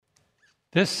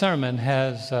This sermon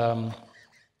has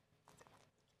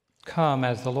come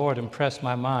as the Lord impressed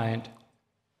my mind.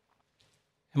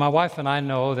 And my wife and I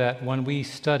know that when we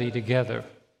study together,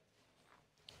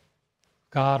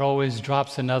 God always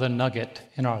drops another nugget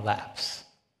in our laps.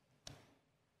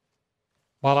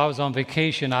 While I was on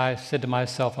vacation, I said to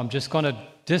myself, I'm just going to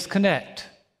disconnect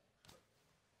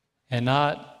and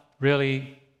not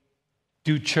really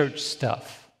do church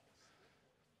stuff.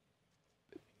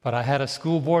 But I had a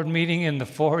school board meeting in the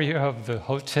foyer of the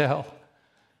hotel,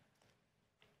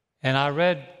 and I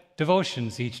read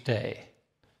devotions each day.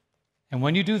 And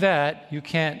when you do that, you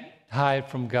can't hide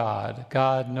from God.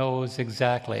 God knows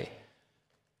exactly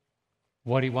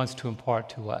what He wants to impart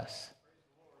to us.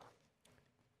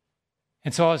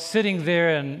 And so I was sitting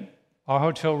there in our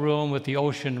hotel room with the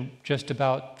ocean just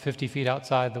about 50 feet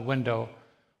outside the window,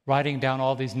 writing down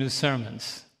all these new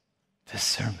sermons. This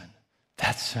sermon,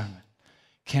 that sermon.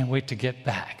 Can't wait to get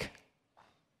back.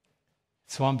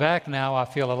 So I'm back now. I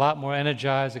feel a lot more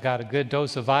energized. I got a good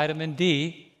dose of vitamin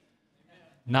D,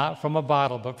 not from a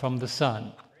bottle, but from the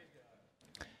sun.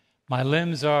 My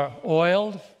limbs are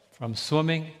oiled from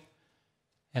swimming,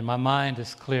 and my mind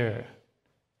is clear.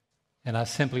 And I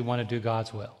simply want to do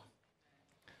God's will.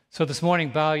 So this morning,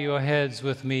 bow your heads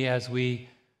with me as we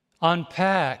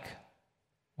unpack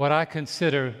what I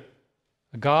consider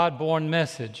a God-born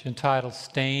message entitled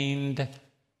Stained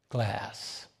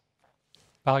Glass.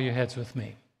 Bow your heads with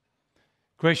me.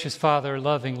 Gracious Father,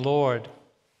 loving Lord,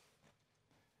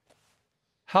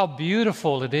 how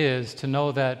beautiful it is to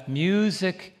know that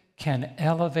music can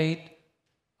elevate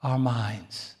our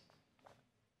minds.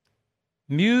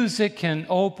 Music can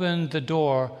open the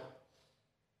door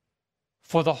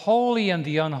for the holy and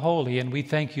the unholy, and we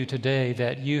thank you today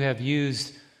that you have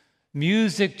used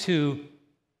music to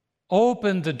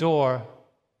open the door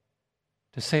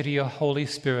to say to your Holy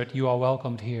Spirit, you are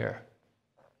welcomed here.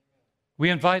 We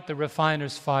invite the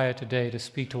refiner's fire today to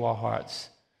speak to our hearts.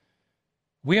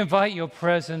 We invite your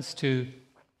presence to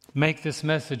make this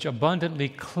message abundantly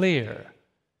clear,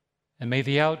 and may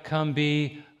the outcome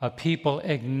be a people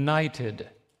ignited,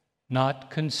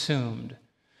 not consumed,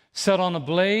 set on a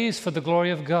blaze for the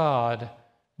glory of God,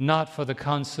 not for the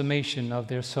consummation of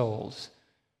their souls.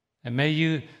 And may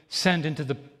you send into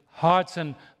the hearts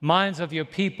and minds of your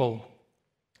people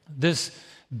this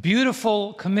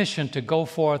beautiful commission to go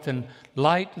forth and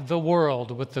light the world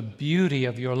with the beauty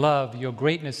of your love, your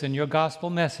greatness, and your gospel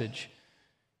message.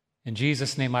 In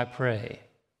Jesus' name I pray.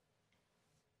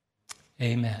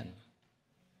 Amen.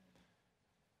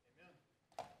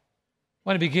 I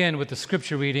want to begin with the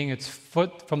scripture reading. It's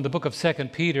from the book of 2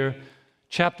 Peter,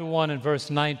 chapter 1 and verse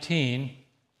 19.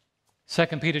 2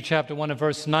 Peter chapter 1 and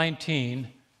verse 19.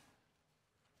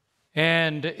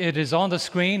 And it is on the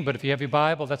screen, but if you have your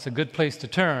Bible, that's a good place to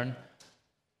turn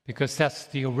because that's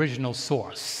the original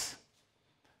source.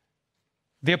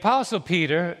 The Apostle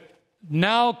Peter,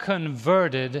 now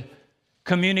converted,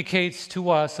 communicates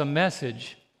to us a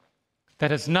message that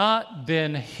has not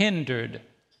been hindered,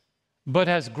 but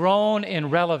has grown in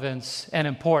relevance and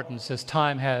importance as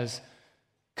time has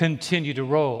continued to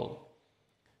roll.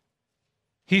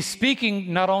 He's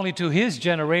speaking not only to his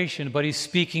generation, but he's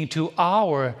speaking to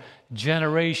our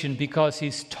generation because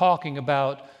he's talking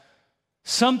about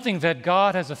something that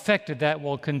God has effected that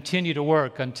will continue to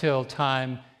work until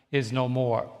time is no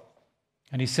more.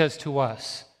 And he says to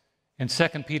us in 2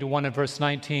 Peter 1 and verse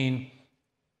 19,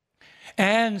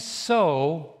 and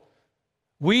so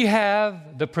we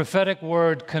have the prophetic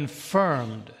word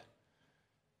confirmed,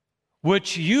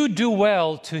 which you do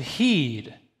well to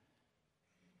heed,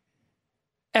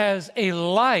 as a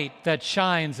light that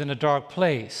shines in a dark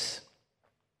place.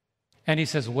 And he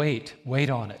says, wait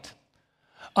on it,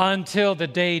 until the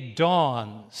day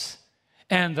dawns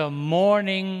and the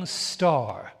morning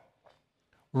star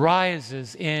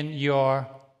rises in your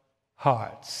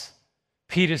hearts.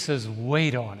 Peter says,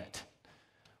 wait on it.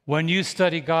 When you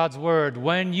study God's word,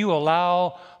 when you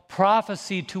allow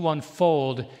prophecy to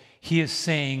unfold, he is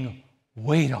saying,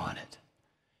 wait on it.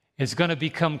 It's going to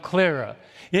become clearer.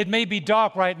 It may be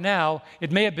dark right now.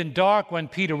 It may have been dark when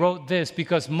Peter wrote this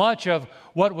because much of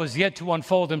what was yet to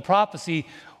unfold in prophecy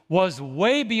was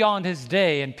way beyond his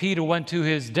day, and Peter went to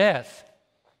his death,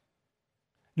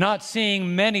 not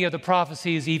seeing many of the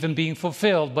prophecies even being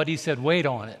fulfilled, but he said, wait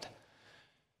on it,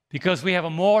 because we have a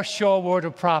more sure word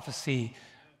of prophecy.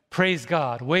 Praise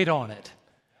God, wait on it,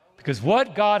 because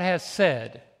what God has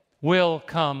said will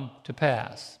come to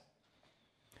pass.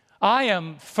 I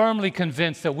am firmly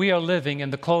convinced that we are living in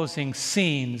the closing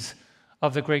scenes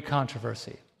of the great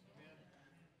controversy.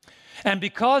 And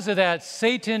because of that,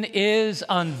 Satan is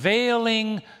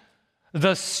unveiling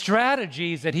the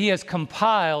strategies that he has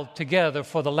compiled together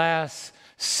for the last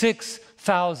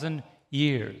 6,000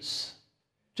 years.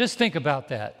 Just think about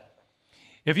that.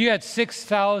 If you had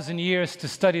 6,000 years to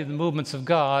study the movements of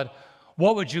God,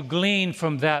 what would you glean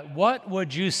from that? What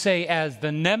would you say as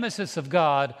the nemesis of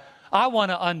God? I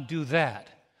want to undo that.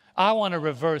 I want to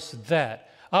reverse that.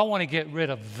 I want to get rid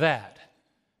of that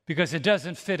because it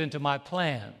doesn't fit into my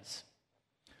plans.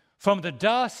 From the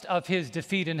dust of his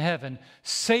defeat in heaven,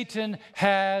 Satan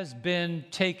has been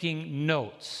taking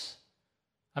notes.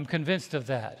 I'm convinced of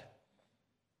that.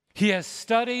 He has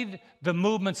studied the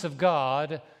movements of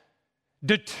God,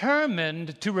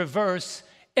 determined to reverse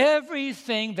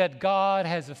everything that God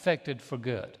has effected for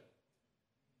good.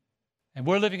 And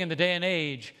we're living in the day and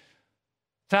age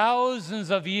thousands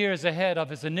of years ahead of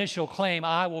his initial claim,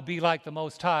 I will be like the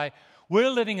Most High. We're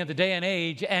living in the day and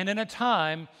age and in a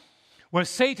time where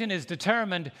Satan is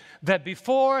determined that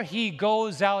before he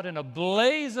goes out in a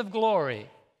blaze of glory,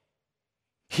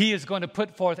 he is going to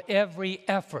put forth every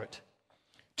effort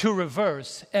to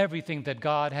reverse everything that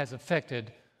God has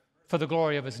effected for the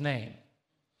glory of his name.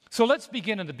 So let's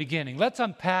begin in the beginning. Let's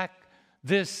unpack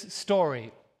this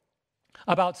story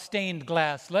about stained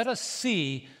glass. Let us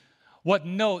see what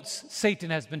notes Satan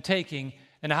has been taking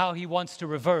and how he wants to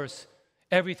reverse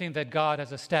everything that God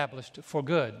has established for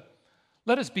good.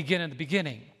 Let us begin in the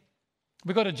beginning.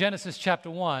 We go to Genesis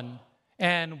chapter 1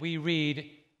 and we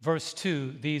read verse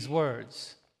 2, these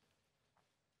words.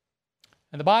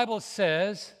 And the Bible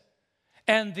says,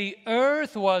 "And the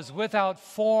earth was without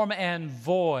form and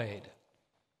void,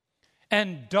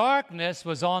 and darkness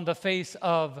was on the face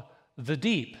of the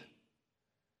deep.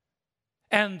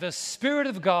 And the Spirit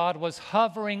of God was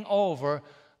hovering over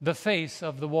the face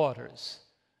of the waters."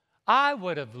 I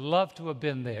would have loved to have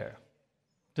been there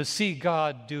to see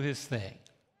God do his thing.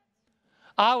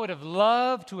 I would have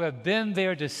loved to have been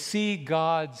there to see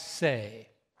God say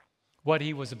what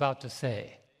he was about to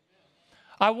say.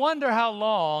 I wonder how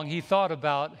long he thought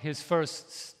about his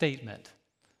first statement.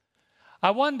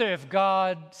 I wonder if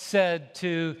God said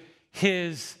to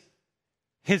his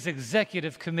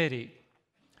executive committee,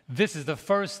 "This is the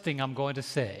first thing I'm going to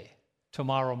say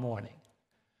tomorrow morning."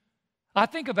 I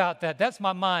think about that. That's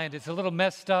my mind. It's a little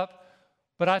messed up,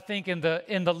 but I think in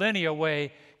the linear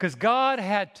way, because God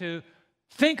had to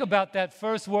think about that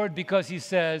first word because he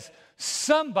says,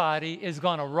 somebody is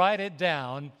going to write it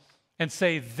down and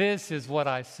say, "This is what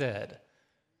I said."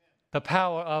 The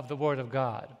power of the Word of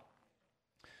God.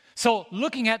 So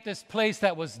looking at this place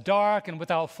that was dark and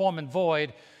without form and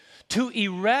void, to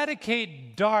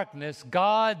eradicate darkness,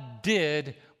 God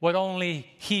did what only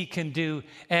he can do,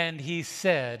 and he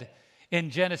said in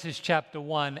Genesis chapter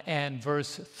 1 and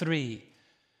verse 3,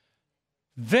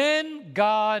 "Then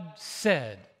God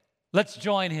said," let's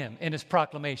join him in his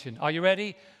proclamation. Are you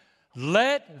ready?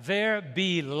 "Let there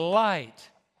be light,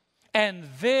 and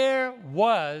there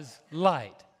was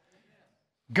light."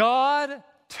 God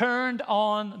turned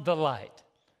on the light.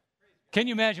 Can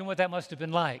you imagine what that must have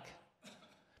been like?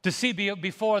 To see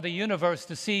before the universe,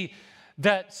 to see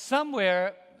that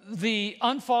somewhere the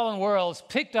unfallen worlds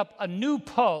picked up a new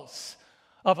pulse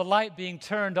of a light being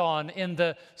turned on in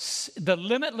the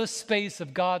limitless space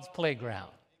of God's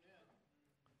playground.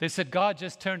 They said, God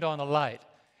just turned on a light.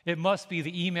 It must be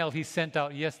the email he sent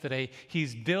out yesterday.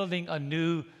 He's building a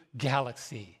new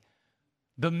galaxy.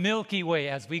 The Milky Way,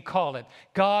 as we call it.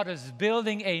 God is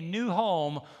building a new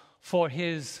home for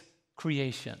his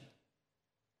creation.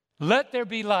 Let there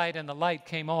be light, and the light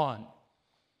came on.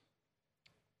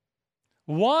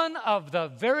 One of the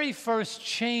very first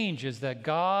changes that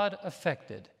God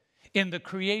effected in the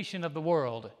creation of the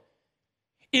world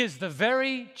is the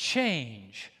very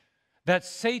change that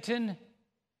Satan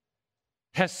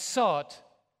has sought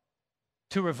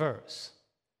to reverse.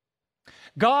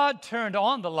 God turned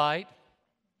on the light,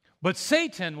 but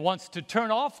Satan wants to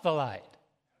turn off the light.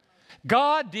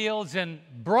 God deals in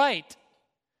bright,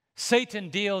 Satan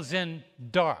deals in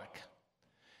dark.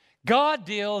 God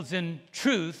deals in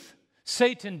truth,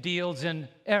 Satan deals in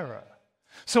error.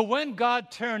 So when God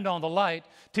turned on the light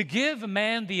to give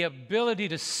man the ability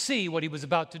to see what he was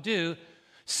about to do,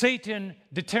 Satan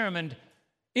determined,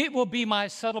 it will be my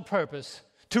subtle purpose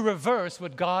to reverse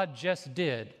what God just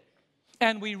did.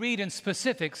 And we read in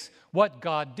specifics what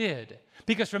God did.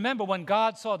 Because remember, when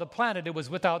God saw the planet, it was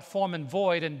without form and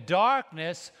void, and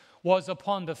darkness was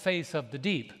upon the face of the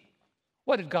deep.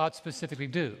 What did God specifically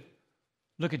do?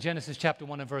 Look at Genesis chapter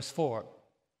 1 and verse 4.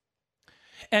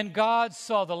 "And God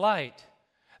saw the light,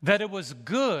 that it was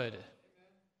good.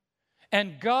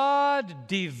 And God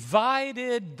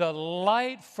divided the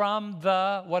light from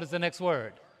the," what is the next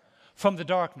word? "From the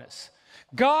darkness."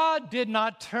 God did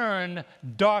not turn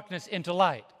darkness into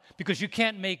light, because you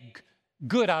can't make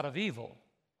good out of evil.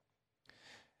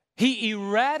 He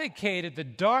eradicated the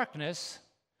darkness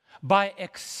by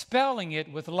expelling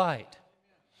it with light.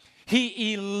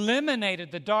 He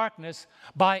eliminated the darkness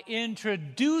by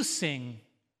introducing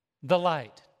the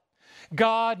light.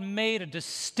 God made a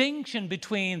distinction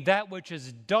between that which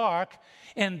is dark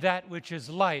and that which is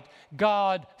light.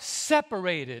 God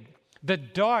separated the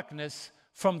darkness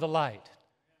from the light.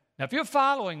 Now, if you're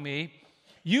following me,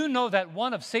 you know that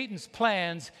one of Satan's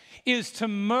plans is to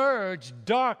merge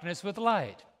darkness with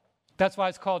light. That's why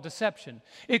it's called deception.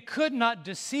 It could not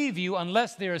deceive you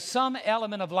unless there is some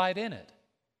element of light in it.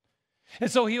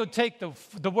 And so he'll take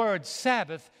the word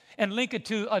Sabbath and link it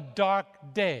to a dark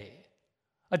day,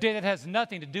 a day that has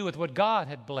nothing to do with what God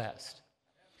had blessed.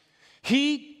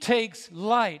 He takes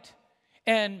light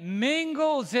and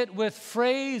mingles it with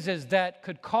phrases that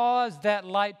could cause that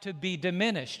light to be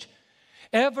diminished,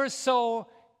 ever so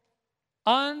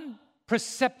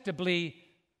unperceptibly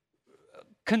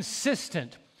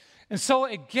consistent. And so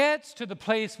it gets to the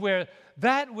place where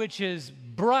that which is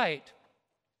bright,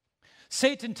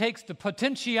 Satan takes the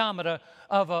potentiometer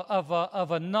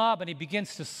of a knob and he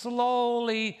begins to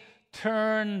slowly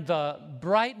turn the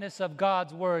brightness of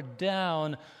God's word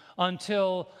down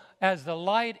until, as the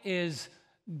light is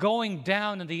going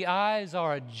down and the eyes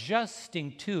are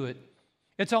adjusting to it,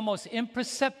 it's almost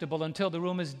imperceptible until the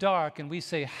room is dark and we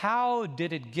say, how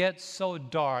did it get so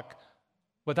dark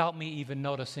without me even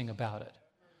noticing about it?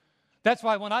 That's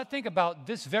why when I think about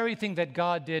this very thing that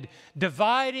God did,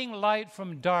 dividing light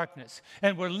from darkness,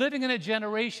 and we're living in a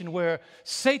generation where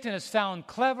Satan has found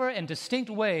clever and distinct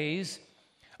ways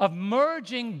of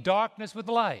merging darkness with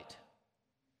light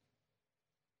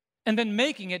and then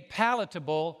making it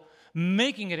palatable,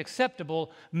 making it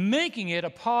acceptable, making it a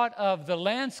part of the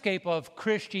landscape of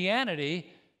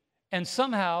Christianity, and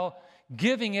somehow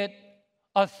giving it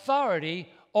authority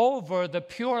over the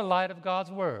pure light of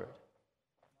God's Word.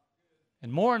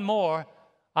 And more,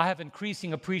 I have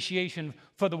increasing appreciation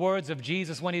for the words of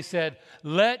Jesus when he said,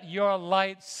 "Let your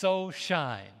light so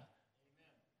shine."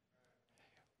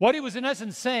 What he was in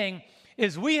essence saying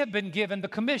is we have been given the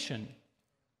commission.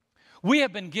 We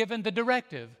have been given the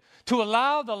directive to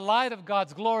allow the light of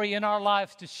God's glory in our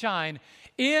lives to shine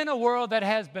in a world that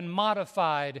has been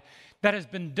modified, that has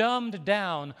been dumbed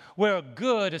down, where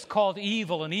good is called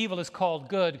evil and evil is called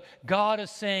good. God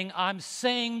is saying, I'm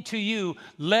saying to you,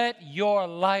 let your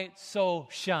light so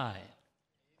shine.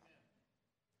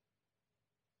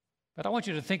 But I want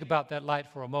you to think about that light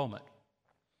for a moment.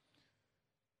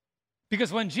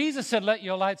 Because when Jesus said, let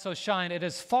your light so shine, it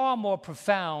is far more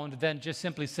profound than just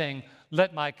simply saying,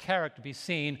 let my character be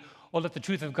seen, or let the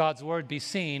truth of God's word be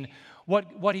seen.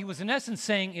 What he was in essence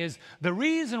saying is the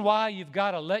reason why you've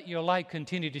got to let your light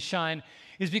continue to shine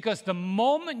is because the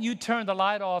moment you turn the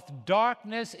light off,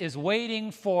 darkness is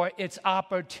waiting for its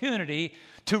opportunity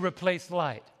to replace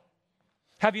light.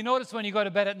 Have you noticed when you go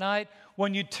to bed at night,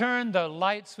 when you turn the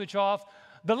light switch off,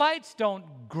 the lights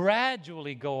don't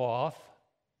gradually go off.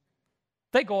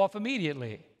 They go off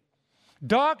immediately.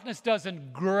 Darkness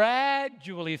doesn't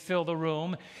gradually fill the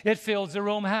room. It fills the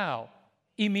room how?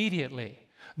 Immediately.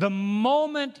 The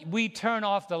moment we turn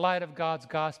off the light of God's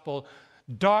gospel,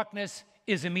 darkness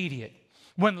is immediate.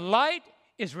 When light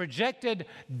is rejected,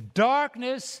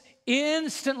 darkness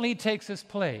instantly takes its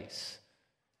place.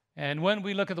 And when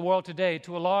we look at the world today,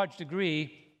 to a large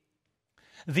degree,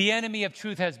 the enemy of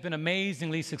truth has been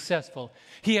amazingly successful.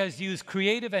 He has used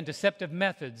creative and deceptive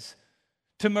methods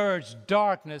to merge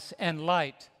darkness and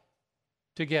light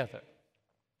together.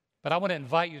 But I want to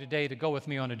invite you today to go with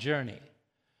me on a journey.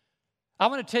 I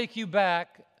want to take you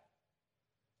back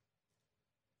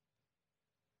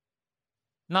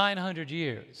 900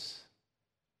 years.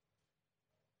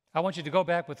 I want you to go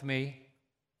back with me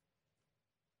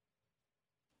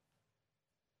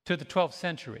to the 12th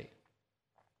century,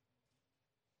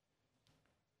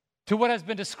 to what has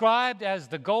been described as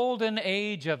the golden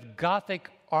age of Gothic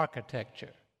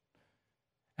architecture.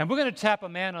 And we're going to tap a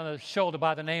man on the shoulder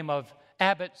by the name of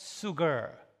Abbot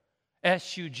Suger,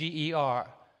 S-U-G-E-R.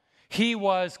 He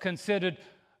was considered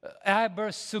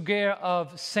Abbot Suger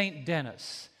of St.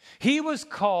 Denis. He was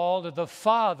called the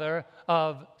father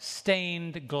of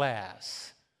stained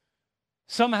glass.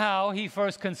 Somehow he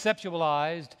first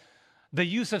conceptualized the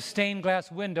use of stained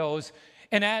glass windows,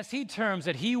 and as he terms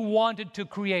it, he wanted to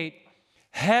create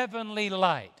heavenly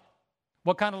light.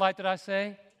 What kind of light did I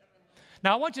say?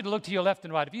 Now I want you to look to your left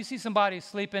and right. If you see somebody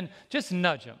sleeping, just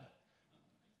nudge them.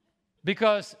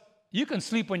 Because you can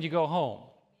sleep when you go home.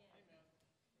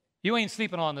 You ain't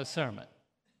sleeping on this sermon.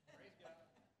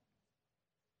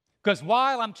 Because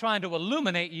while I'm trying to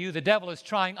illuminate you, the devil is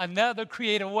trying another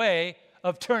creative way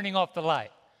of turning off the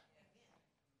light.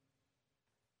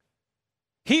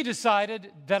 He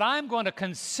decided that I'm going to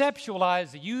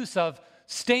conceptualize the use of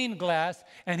stained glass,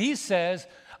 and he says,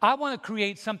 I want to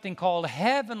create something called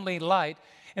heavenly light.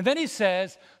 And then he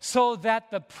says, so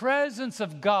that the presence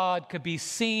of God could be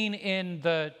seen in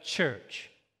the church.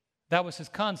 That was his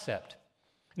concept.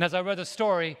 And as I read the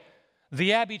story,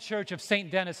 the Abbey Church of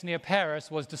St. Denis near Paris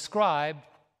was described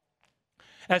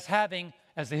as having,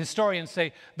 as the historians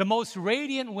say, the most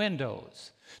radiant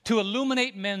windows to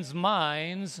illuminate men's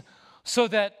minds so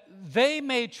that they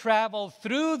may travel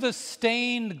through the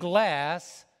stained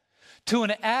glass to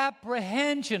an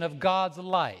apprehension of God's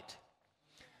light.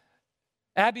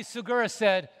 Abbe Segura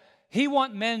said he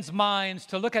wants men's minds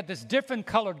to look at this different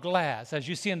colored glass, as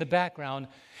you see in the background,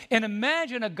 and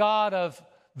imagine a God of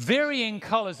varying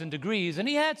colors and degrees. And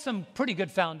he had some pretty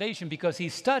good foundation because he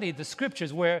studied the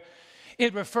scriptures where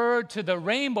it referred to the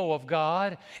rainbow of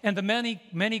God and the many,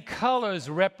 many colors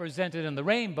represented in the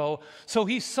rainbow. So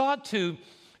he sought to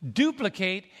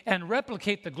duplicate and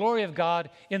replicate the glory of God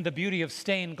in the beauty of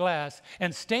stained glass.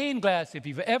 And stained glass, if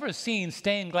you've ever seen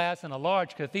stained glass in a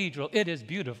large cathedral, it is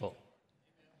beautiful.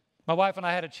 My wife and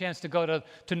I had a chance to go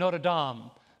to Notre Dame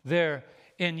there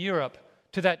in Europe,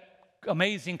 to that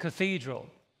amazing cathedral.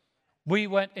 We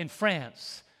went in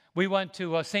France. We went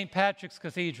to St. Patrick's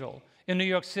Cathedral in New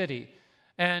York City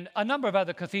and a number of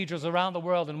other cathedrals around the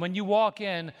world. And when you walk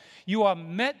in, you are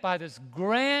met by this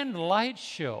grand light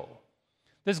show,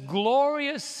 this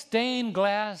glorious stained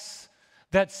glass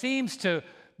that seems to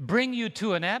bring you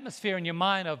to an atmosphere in your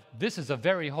mind of this is a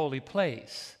very holy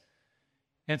place.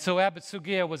 And so Abbot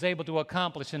Sugier was able to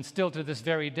accomplish, and still to this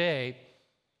very day,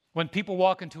 when people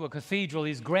walk into a cathedral,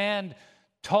 these grand,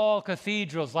 tall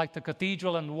cathedrals like the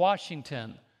cathedral in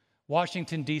Washington,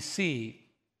 D.C.,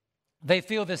 they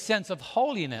feel this sense of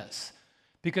holiness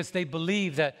because they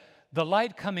believe that the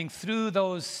light coming through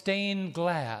those stained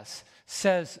glass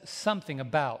says something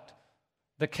about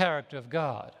the character of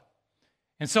God.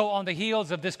 And so on the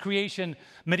heels of this creation,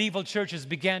 medieval churches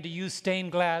began to use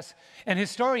stained glass, and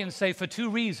historians say for two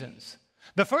reasons.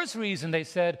 The first reason, they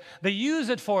said, they use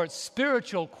it for its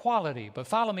spiritual quality, but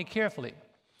follow me carefully.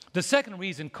 The second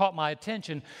reason caught my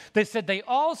attention. They said they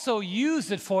also use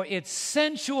it for its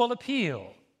sensual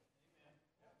appeal.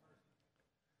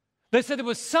 They said there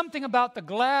was something about the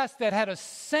glass that had a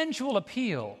sensual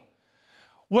appeal.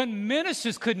 When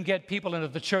ministers couldn't get people into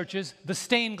the churches, the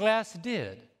stained glass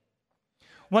did.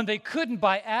 When they couldn't,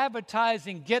 by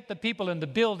advertising, get the people in the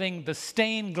building, the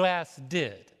stained glass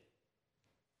did.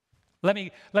 Let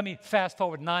me fast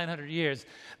forward 900 years.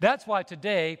 That's why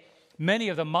today, many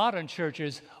of the modern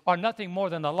churches are nothing more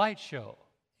than a light show.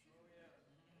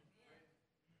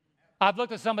 I've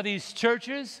looked at some of these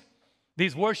churches,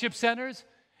 these worship centers,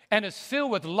 and it's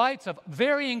filled with lights of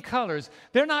varying colors.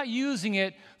 They're not using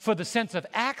it for the sense of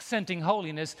accenting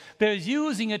holiness. They're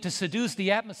using it to seduce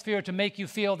the atmosphere to make you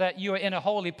feel that you're in a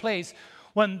holy place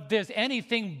when there's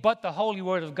anything but the holy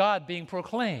word of God being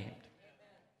proclaimed.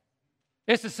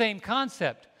 It's the same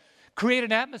concept. Create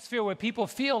an atmosphere where people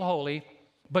feel holy,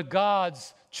 but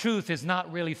God's truth is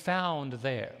not really found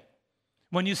there.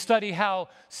 When you study how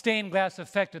stained glass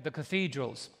affected the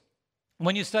cathedrals,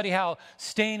 when you study how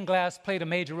stained glass played a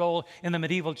major role in the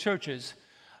medieval churches,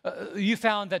 you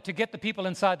found that to get the people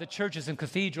inside the churches and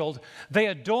cathedrals, they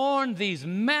adorned these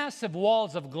massive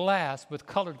walls of glass with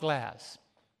colored glass.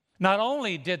 Not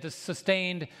only did the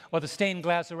stained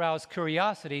glass arouse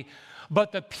curiosity,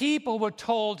 but the people were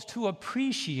told to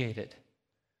appreciate it.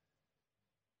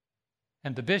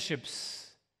 And the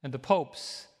bishops and the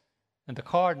popes and the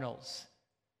cardinals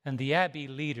and the abbey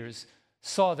leaders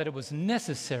saw that it was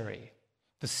necessary.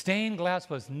 The stained glass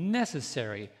was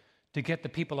necessary to get the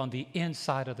people on the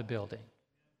inside of the building.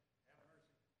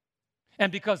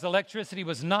 And because electricity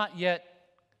was not yet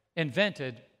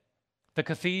invented, the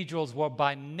cathedrals were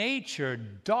by nature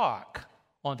dark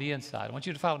on the inside. I want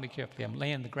you to follow me carefully. I'm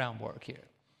laying the groundwork here.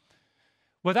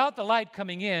 Without the light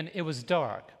coming in, it was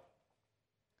dark.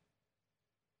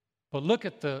 But look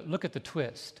at the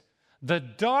twist. The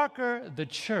darker the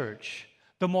church,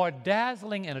 the more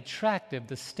dazzling and attractive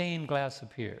the stained glass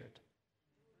appeared.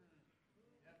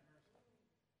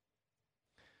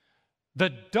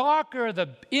 The darker the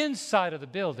inside of the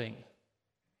building,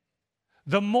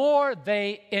 the more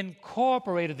they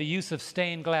incorporated the use of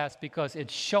stained glass because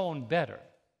it shone better.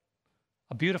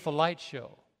 A beautiful light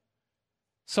show.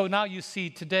 So now you see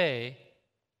today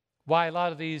why a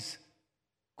lot of these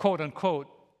quote-unquote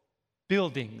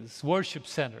buildings, worship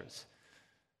centers,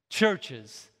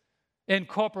 churches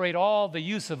incorporate all the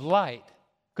use of light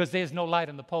because there's no light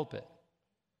in the pulpit.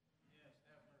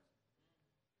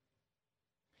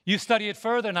 You study it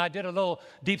further, and I did a little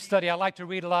deep study. I like to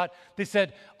read a lot. They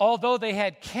said, although they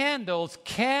had candles,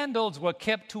 candles were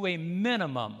kept to a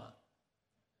minimum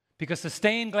because the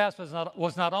stained glass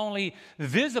was not only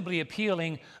visibly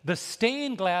appealing, the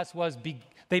stained glass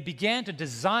they began to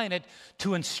design it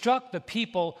to instruct the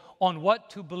people on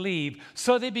what to believe.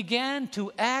 So they began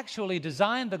to actually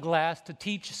design the glass to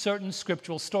teach certain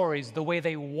scriptural stories the way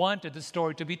they wanted the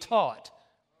story to be taught.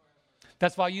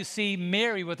 That's why you see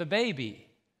Mary with a baby.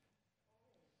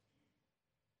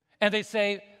 And they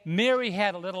say, Mary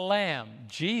had a little lamb,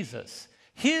 Jesus.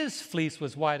 His fleece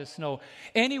was white as snow.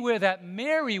 Anywhere that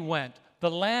Mary went,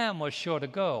 the lamb was sure to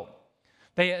go.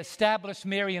 They established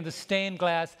Mary in the stained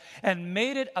glass and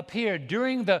made it appear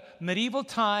during the medieval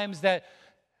times that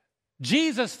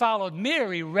Jesus followed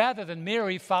Mary rather than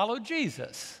Mary followed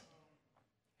Jesus.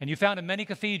 And you found in many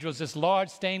cathedrals this large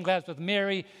stained glass with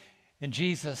Mary and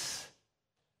Jesus.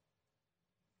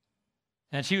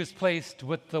 And she was placed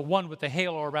with the one with the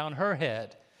halo around her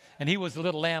head. And he was the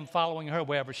little lamb following her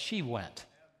wherever she went.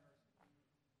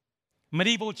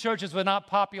 Medieval churches were not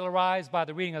popularized by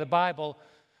the reading of the Bible,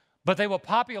 but they were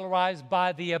popularized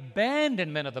by the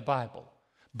abandonment of the Bible.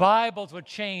 Bibles were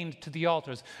chained to the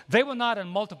altars. They were not in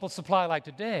multiple supply like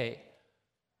today.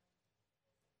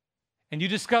 And you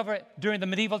discover during the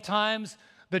medieval times,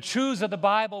 the truths of the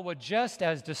Bible were just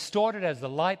as distorted as the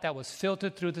light that was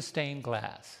filtered through the stained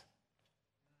glass.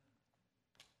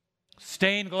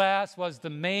 Stained glass was the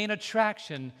main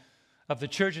attraction of the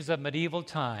churches of medieval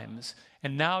times,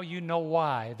 and now you know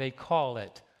why they call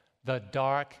it the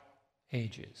Dark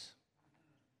Ages.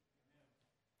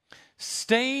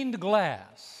 Stained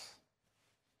glass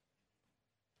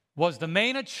was the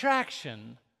main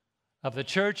attraction of the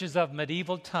churches of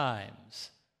medieval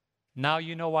times. Now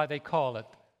you know why they call it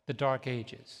the Dark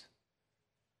Ages.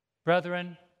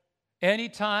 Brethren,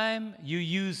 anytime you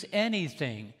use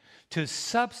anything to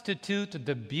substitute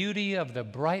the beauty of the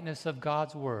brightness of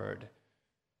God's Word,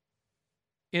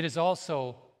 it is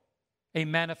also a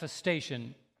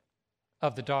manifestation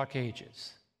of the Dark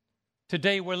Ages.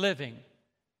 Today we're living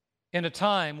in a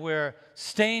time where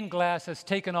stained glass has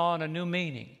taken on a new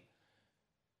meaning.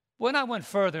 When I went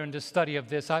further into study of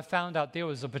this, I found out there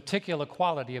was a particular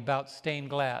quality about stained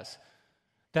glass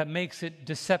that makes it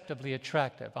deceptively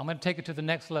attractive. I'm going to take it to the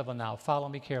next level now. Follow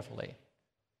me carefully.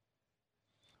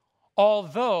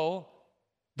 Although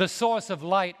the source of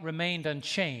light remained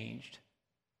unchanged,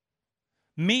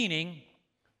 meaning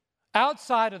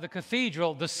outside of the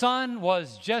cathedral, the sun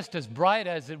was just as bright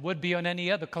as it would be on any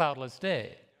other cloudless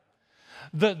day.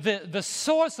 The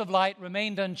source of light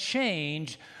remained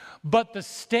unchanged, but the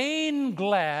stained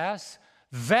glass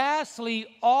vastly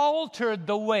altered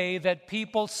the way that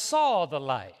people saw the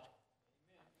light.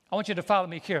 I want you to follow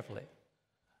me carefully.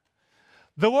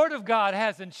 The Word of God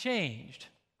hasn't changed.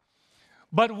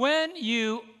 But when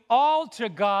you alter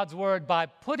God's Word by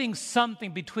putting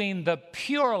something between the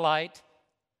pure light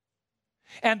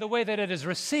and the way that it is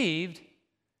received,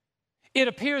 it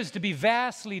appears to be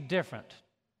vastly different.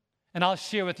 And I'll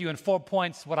share with you in 4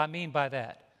 points what I mean by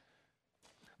that.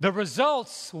 The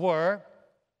results were,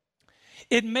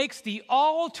 it makes the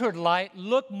altered light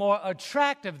look more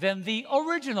attractive than the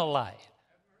original light.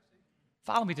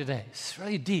 Follow me today. It's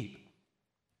really deep.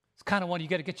 It's kind of one you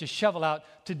got to get your shovel out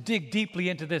to dig deeply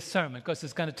into this sermon, because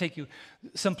it's going to take you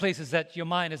some places that your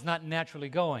mind is not naturally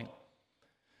going.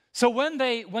 So when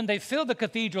they filled the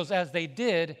cathedrals as they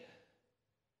did,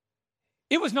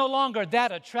 it was no longer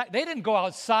that attractive. They didn't go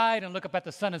outside and look up at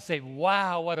the sun and say,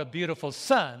 wow, what a beautiful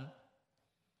sun.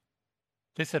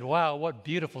 They said, wow, what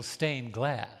beautiful stained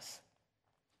glass.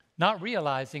 Not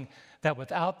realizing that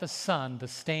without the sun, the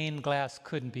stained glass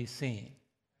couldn't be seen.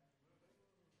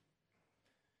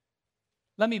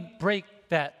 Let me break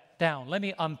that down. Let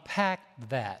me unpack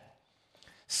that.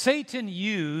 Satan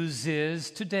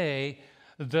uses today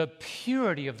the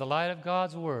purity of the light of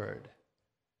God's Word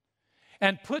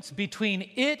and puts between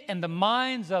it and the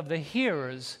minds of the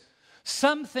hearers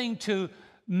something to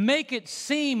make it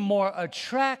seem more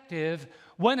attractive,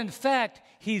 when in fact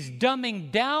he's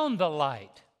dumbing down the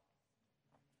light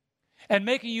and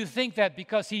making you think that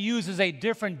because he uses a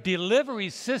different delivery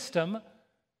system,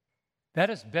 that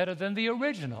is better than the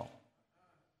original.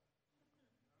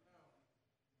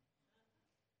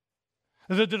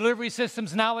 The delivery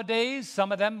systems nowadays,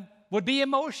 some of them would be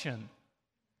emotion.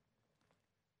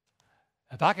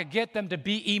 If I could get them to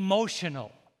be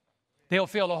emotional, they'll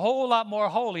feel a whole lot more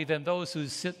holy than those who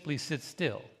simply sit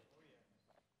still.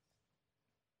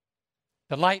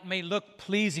 The light may look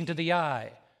pleasing to the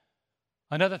eye.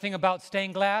 Another thing about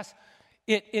stained glass,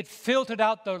 it filtered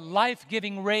out the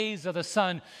life-giving rays of the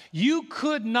sun. You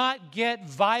could not get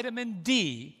vitamin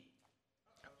D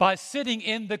by sitting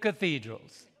in the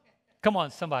cathedrals. Come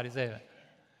on, somebody say that.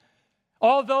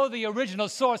 Although the original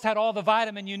source had all the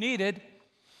vitamin you needed,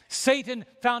 Satan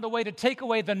found a way to take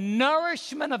away the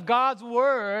nourishment of God's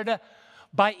word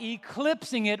by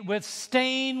eclipsing it with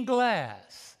stained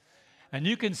glass. And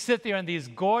you can sit there in these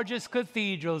gorgeous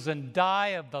cathedrals and die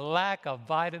of the lack of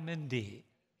vitamin D.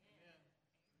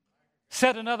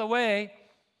 Said another way,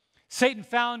 Satan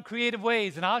found creative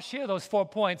ways, and I'll share those 4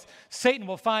 points. Satan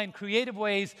will find creative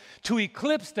ways to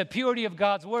eclipse the purity of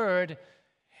God's word,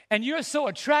 and you're so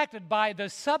attracted by the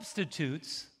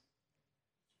substitutes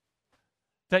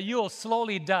that you'll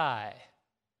slowly die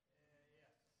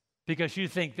because you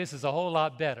think this is a whole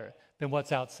lot better than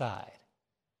what's outside.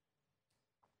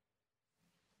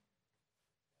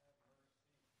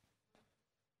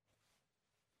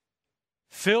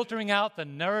 Filtering out the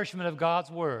nourishment of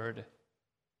God's word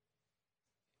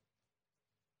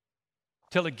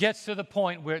till it gets to the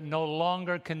point where it no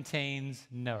longer contains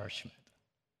nourishment.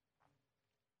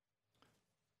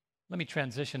 Let me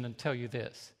transition and tell you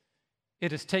this.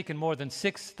 It has taken more than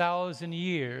 6,000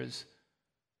 years,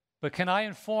 but can I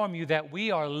inform you that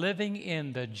we are living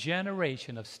in the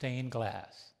generation of stained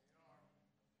glass?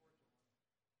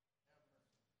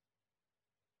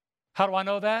 How do I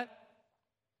know that?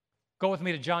 Go with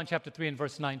me to John chapter 3 and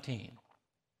verse 19.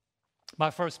 My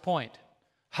first point.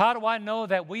 How do I know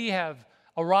that we have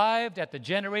arrived at the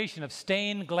generation of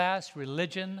stained glass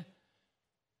religion?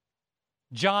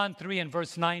 John 3 and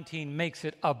verse 19 makes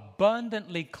it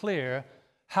abundantly clear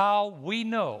how we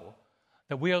know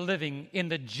that we are living in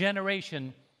the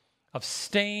generation of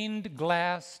stained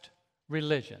glass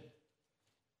religion.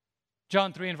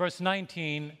 John 3 and verse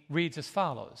 19 reads as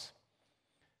follows.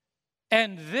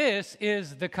 And this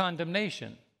is the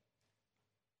condemnation,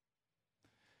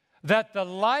 that the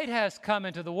light has come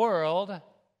into the world,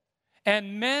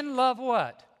 and men love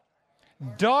what?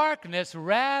 Darkness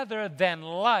rather than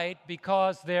light,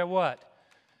 because they're what?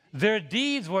 Their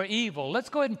deeds were evil. Let's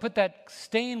go ahead and put that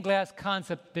stained glass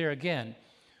concept there again.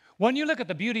 When you look at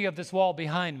the beauty of this wall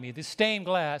behind me, this stained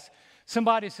glass,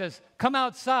 somebody says, come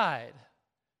outside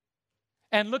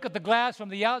and look at the glass from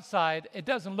the outside. It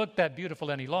doesn't look that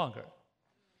beautiful any longer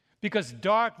because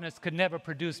darkness could never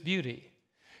produce beauty.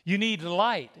 You need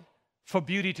light for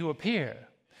beauty to appear.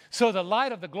 So the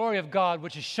light of the glory of God,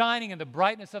 which is shining in the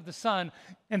brightness of the sun,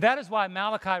 and that is why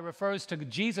Malachi refers to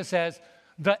Jesus as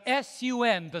the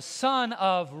S-U-N, the Son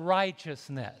of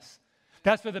Righteousness.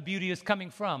 That's where the beauty is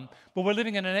coming from. But we're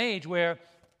living in an age where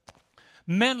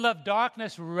men love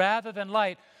darkness rather than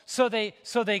light, so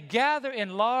they gather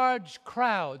in large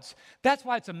crowds. That's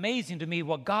why it's amazing to me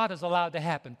what God has allowed to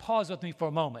happen. Pause with me for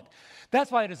a moment.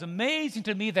 That's why it is amazing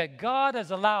to me that God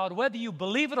has allowed, whether you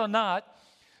believe it or not,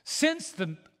 since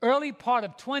the early part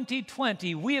of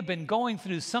 2020, we have been going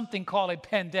through something called a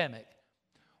pandemic.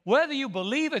 Whether you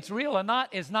believe it's real or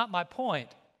not is not my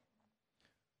point.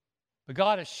 But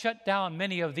God has shut down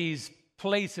many of these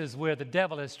places where the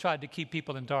devil has tried to keep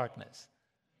people in darkness.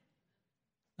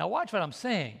 Now watch what I'm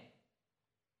saying.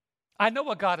 I know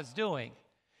what God is doing.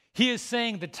 He is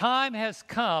saying the time has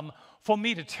come for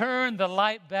me to turn the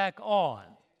light back on.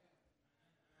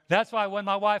 That's why when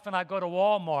my wife and I go to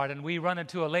Walmart and we run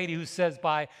into a lady who says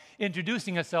by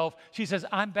introducing herself, she says,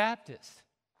 I'm Baptist.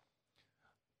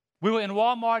 We were in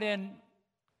Walmart in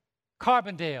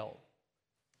Carbondale,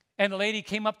 and the lady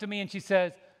came up to me and she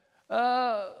says,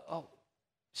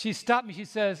 she stopped me. She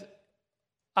says,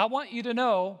 I want you to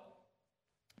know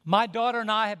my daughter and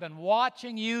I have been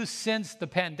watching you since the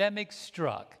pandemic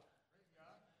struck.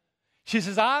 She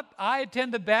says, I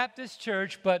attend the Baptist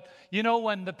church, but you know,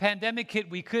 when the pandemic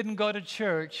hit, we couldn't go to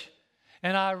church,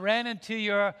 and I ran into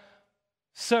your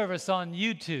service on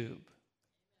YouTube.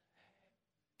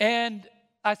 And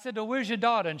I said, well, where's your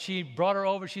daughter? And she brought her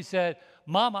over. She said,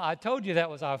 Mama, I told you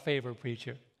that was our favorite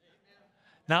preacher.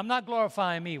 Now, I'm not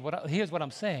glorifying me. Here's what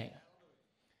I'm saying.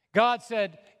 God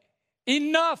said,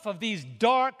 enough of these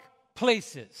dark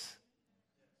places.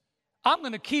 I'm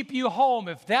going to keep you home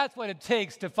if that's what it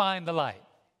takes to find the light.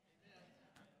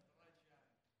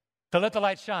 To let the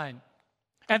light shine.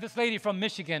 And this lady from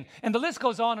Michigan, and the list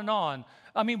goes on and on.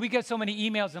 I mean, we get so many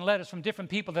emails and letters from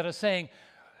different people that are saying,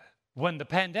 when the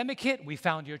pandemic hit, we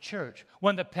found your church.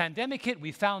 When the pandemic hit,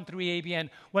 we found 3ABN.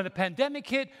 When the pandemic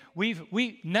hit,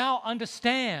 we now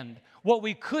understand what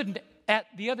we couldn't at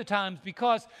the other times,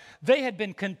 because they had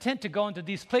been content to go into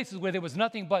these places where there was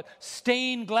nothing but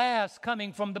stained glass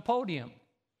coming from the podium.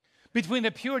 Between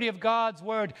the purity of God's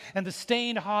word and the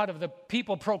stained heart of the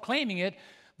people proclaiming it,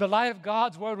 the light of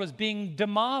God's word was being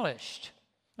demolished,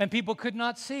 and people could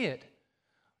not see it.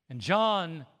 And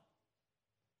John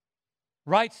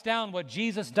writes down what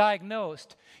Jesus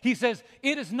diagnosed. He says,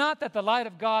 it is not that the light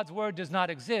of God's word does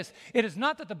not exist. It is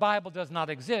not that the Bible does not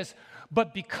exist,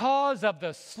 but because of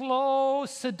the slow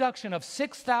seduction of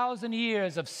 6,000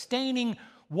 years of staining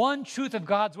one truth of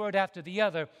God's word after the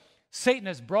other, Satan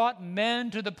has brought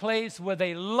men to the place where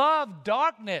they love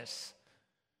darkness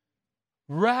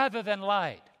rather than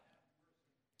light.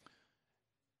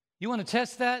 You want to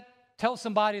test that? Tell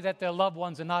somebody that their loved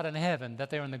ones are not in heaven, that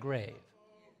they're in the grave.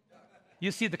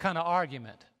 You see the kind of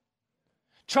argument.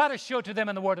 Try to show it to them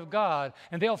in the Word of God,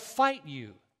 and they'll fight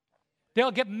you.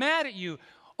 They'll get mad at you.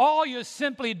 All you're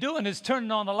simply doing is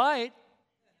turning on the light,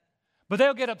 but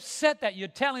they'll get upset that you're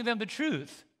telling them the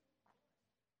truth.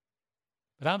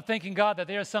 But I'm thanking God that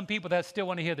there are some people that still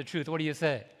want to hear the truth. What do you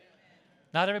say?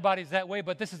 Not everybody's that way,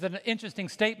 but this is an interesting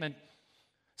statement.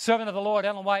 Servant of the Lord,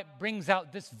 Ellen White, brings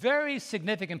out this very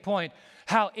significant point,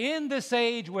 how in this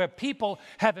age where people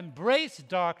have embraced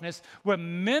darkness, where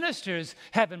ministers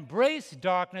have embraced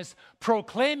darkness,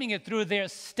 proclaiming it through their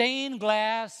stained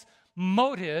glass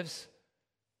motives,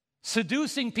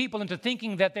 seducing people into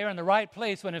thinking that they're in the right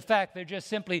place when in fact they're just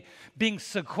simply being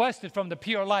sequestered from the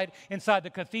pure light inside the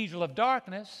cathedral of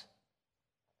darkness.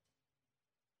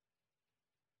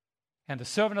 And the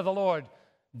servant of the Lord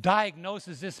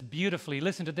diagnoses this beautifully.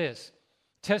 Listen to this.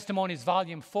 Testimonies,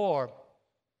 Volume 4,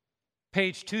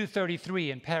 page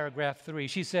 233 in paragraph 3.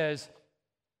 She says,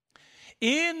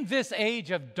 in this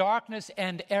age of darkness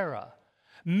and error,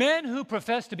 men who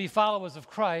profess to be followers of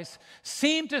Christ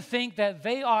seem to think that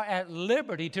they are at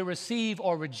liberty to receive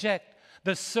or reject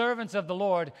the servants of the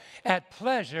Lord at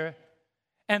pleasure,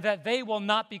 and that they will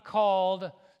not be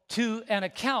called to an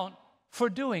account for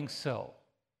doing so.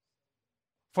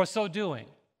 For so doing.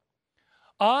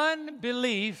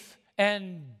 Unbelief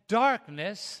and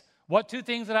darkness, what two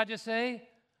things did I just say?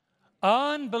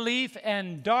 Unbelief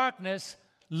and darkness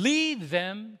lead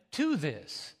them to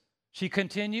this. She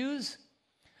continues,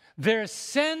 their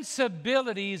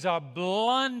sensibilities are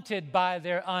blunted by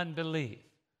their unbelief.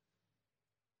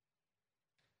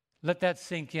 Let that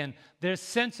sink in. Their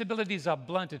sensibilities are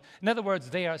blunted. In other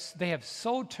words, they have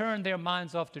so turned their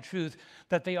minds off the truth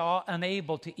that they are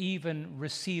unable to even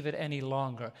receive it any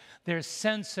longer. Their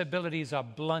sensibilities are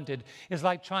blunted. It's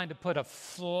like trying to put a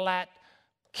flat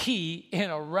key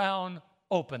in a round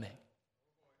opening.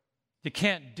 You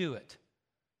can't do it.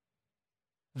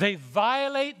 They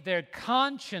violate their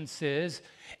consciences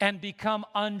and become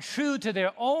untrue to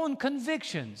their own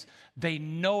convictions. They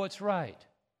know it's right.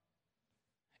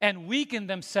 And weaken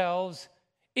themselves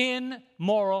in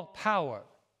moral power.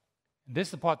 This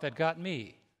is the part that got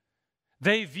me.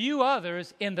 They view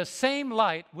others in the same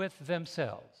light with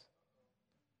themselves.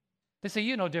 They say,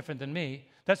 you're no different than me.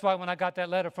 That's why when I got that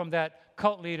letter from that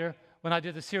cult leader, when I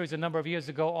did the series a number of years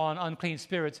ago on unclean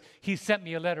spirits, he sent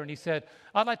me a letter and he said,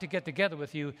 I'd like to get together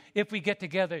with you. If we get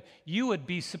together, you would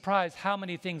be surprised how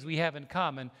many things we have in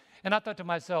common. And I thought to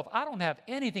myself, I don't have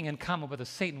anything in common with a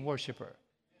Satan worshiper.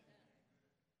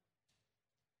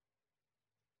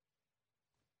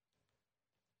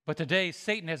 But today,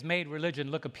 Satan has made religion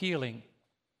look appealing.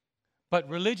 But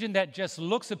religion that just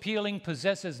looks appealing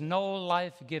possesses no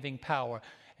life-giving power.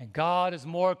 And God is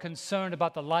more concerned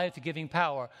about the life-giving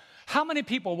power. How many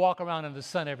people walk around in the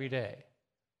sun every day?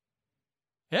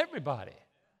 Everybody.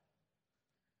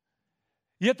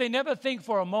 Yet they never think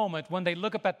for a moment when they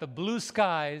look up at the blue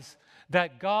skies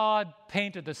that God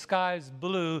painted the skies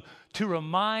blue to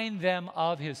remind them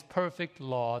of His perfect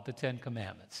law, the Ten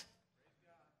Commandments.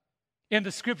 In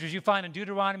the scriptures you find in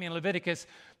Deuteronomy and Leviticus,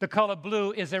 the color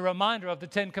blue is a reminder of the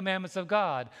Ten Commandments of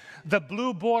God. The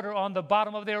blue border on the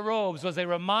bottom of their robes was a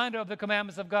reminder of the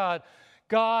commandments of God.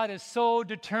 God is so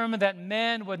determined that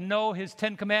men would know His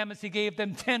 10 commandments, He gave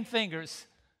them 10 fingers.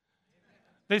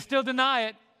 They still deny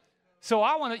it. So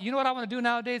you know what I want to do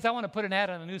nowadays? I want to put an ad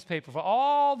in the newspaper for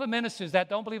all the ministers that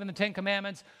don't believe in the 10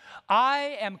 commandments.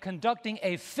 I am conducting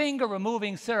a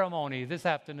finger-removing ceremony this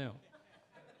afternoon.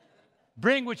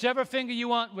 Bring whichever finger you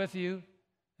want with you,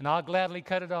 and I'll gladly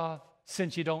cut it off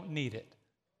since you don't need it.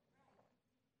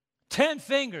 10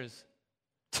 fingers,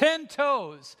 10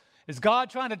 toes. Is God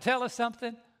trying to tell us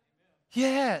something?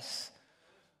 Yes.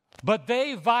 But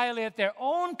they violate their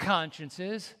own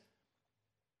consciences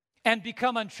and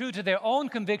become untrue to their own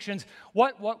convictions.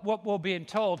 What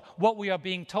we are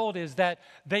being told is that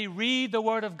they read the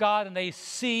Word of God and they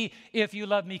see, if you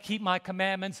love me, keep my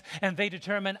commandments, and they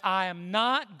determine, I am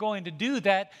not going to do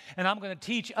that, and I'm going to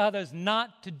teach others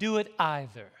not to do it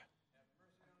either.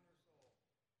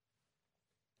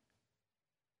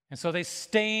 And so they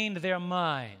stained their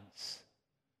minds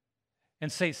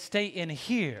and say, stay in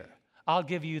here. I'll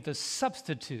give you the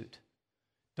substitute.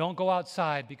 Don't go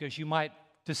outside because you might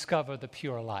discover the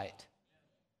pure light.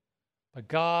 But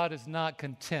God is not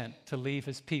content to leave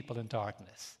his people in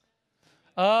darkness.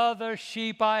 Other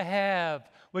sheep I have,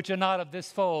 which are not of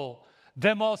this fold.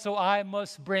 Them also I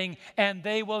must bring, and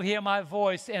they will hear my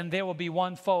voice, and there will be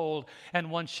one fold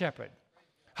and one shepherd.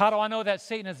 How do I know that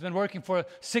Satan has been working for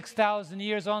 6,000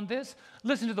 years on this?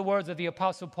 Listen to the words of the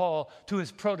Apostle Paul to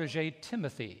his protege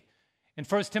Timothy. In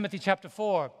 1 Timothy chapter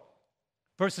 4,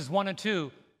 verses 1 and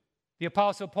 2, the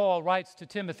Apostle Paul writes to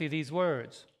Timothy these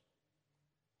words.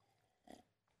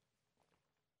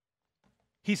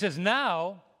 He says,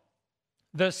 now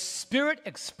the Spirit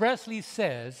expressly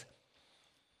says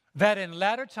that in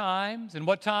latter times, in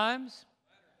what times?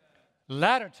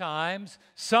 Latter times,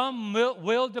 some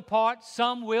will depart,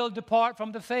 some will depart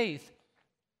from the faith,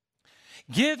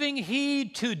 giving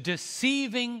heed to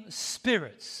deceiving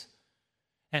spirits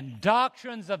and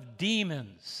doctrines of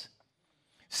demons,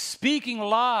 speaking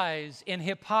lies in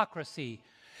hypocrisy,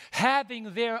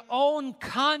 having their own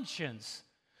conscience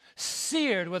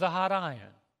seared with a hot iron.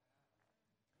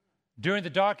 During the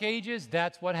Dark Ages,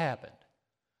 that's what happened.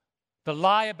 The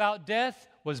lie about death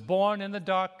was born in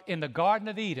the Garden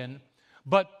of Eden,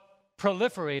 but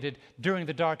proliferated during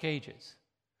the Dark Ages.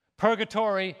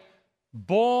 Purgatory,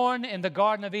 born in the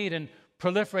Garden of Eden,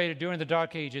 proliferated during the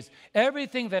Dark Ages.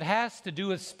 Everything that has to do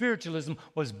with spiritualism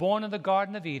was born in the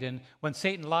Garden of Eden when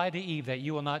Satan lied to Eve that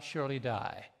you will not surely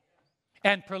die.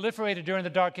 And proliferated during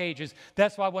the Dark Ages.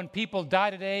 That's why when people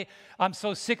die today, I'm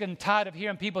so sick and tired of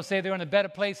hearing people say they're in a better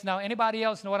place now. Anybody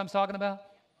else know what I'm talking about?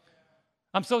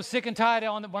 I'm so sick and tired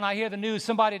when I hear the news,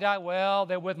 somebody died, well,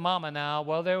 they're with mama now,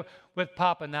 well, they're with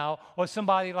papa now. Or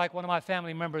somebody like one of my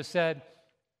family members said,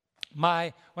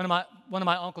 one of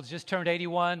my uncles just turned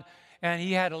 81, and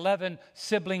he had 11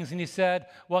 siblings, and he said,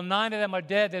 well, 9 of them are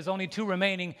dead, there's only 2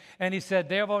 remaining, and he said,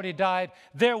 they've already died,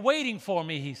 they're waiting for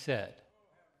me, he said.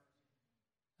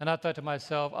 And I thought to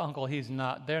myself, Uncle,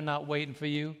 they're not waiting for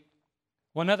you.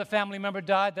 When another family member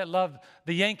died that loved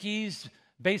the Yankees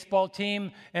baseball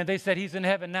team, and they said he's in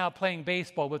heaven now playing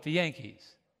baseball with the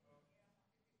Yankees.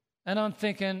 And I'm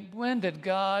thinking, when did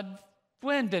God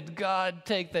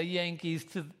take the Yankees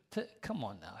to come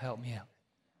on now, help me out.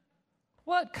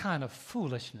 What kind of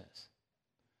foolishness?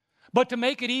 But to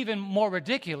make it even more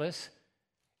ridiculous,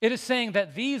 it is saying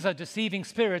that these are deceiving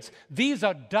spirits. These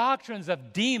are doctrines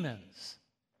of demons.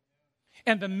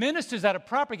 And the ministers that are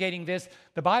propagating this,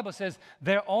 the Bible says,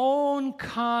 their own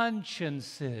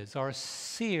consciences are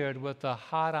seared with a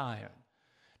hot iron.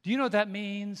 Do you know what that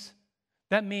means?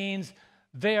 That means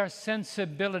their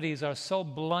sensibilities are so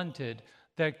blunted,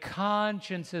 their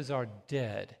consciences are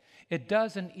dead. It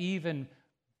doesn't even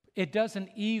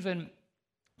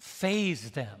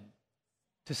faze them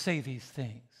to say these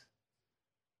things.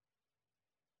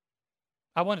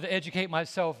 I wanted to educate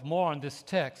myself more on this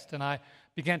text, and I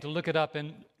began to look it up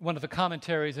in one of the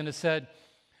commentaries, and it said,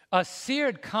 a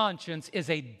seared conscience is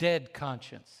a dead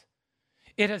conscience.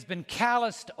 It has been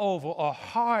calloused over or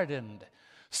hardened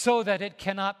so that it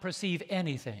cannot perceive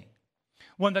anything.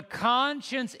 When the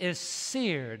conscience is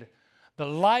seared, the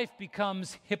life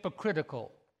becomes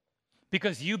hypocritical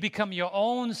because you become your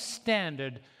own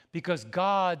standard because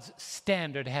God's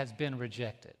standard has been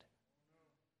rejected.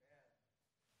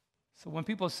 So when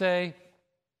people say,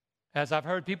 as I've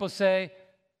heard people say,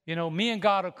 me and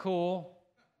God are cool.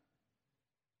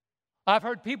 I've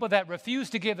heard people that refuse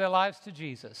to give their lives to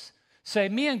Jesus say,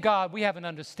 me and God, we have an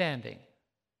understanding.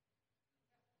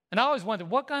 And I always wondered,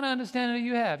 what kind of understanding do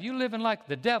you have? You living like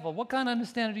the devil. What kind of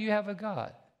understanding do you have of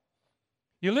God?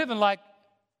 You're living like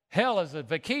hell is a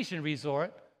vacation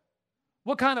resort.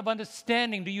 What kind of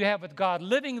understanding do you have with God?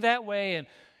 Living that way, and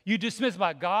you dismiss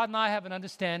by God and I have an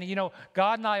understanding.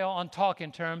 God and I are on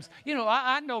talking terms.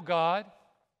 I know God.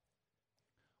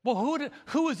 Well,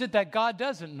 who is it that God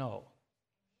doesn't know?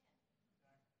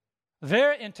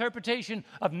 Their interpretation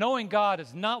of knowing God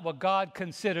is not what God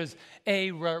considers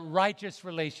a righteous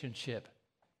relationship,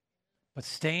 but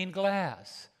stained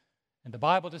glass. And the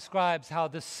Bible describes how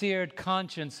the seared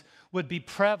conscience would be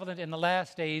prevalent in the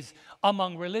last days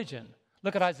among religion.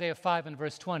 Look at Isaiah 5 and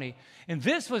verse 20. And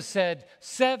this was said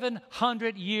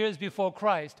 700 years before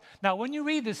Christ. Now, when you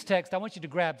read this text, I want you to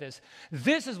grab this.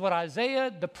 This is what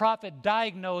Isaiah the prophet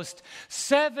diagnosed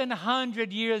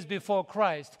 700 years before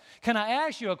Christ. Can I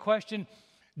ask you a question?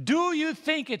 Do you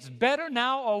think it's better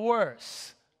now or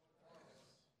worse?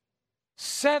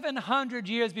 700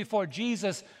 years before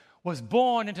Jesus was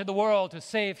born into the world to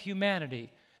save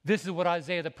humanity. This is what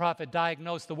Isaiah the prophet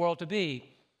diagnosed the world to be.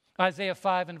 Isaiah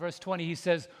 5 and verse 20, he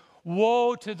says,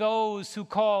 woe to those who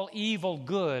call evil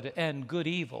good and good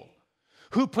evil,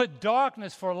 who put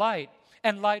darkness for light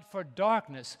and light for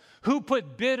darkness, who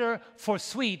put bitter for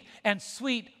sweet and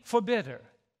sweet for bitter.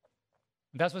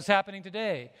 That's what's happening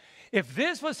today. If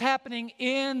this was happening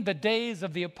in the days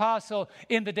of the apostle,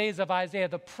 in the days of Isaiah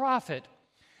the prophet,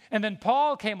 and then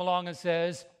Paul came along and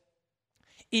says,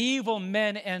 evil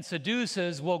men and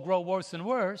seducers will grow worse and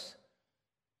worse.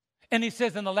 And he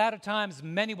says, in the latter times,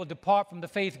 many will depart from the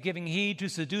faith, giving heed to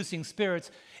seducing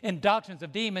spirits and doctrines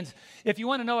of demons. If you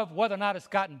want to know whether or not it's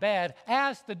gotten bad,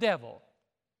 ask the devil.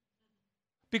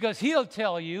 Because he'll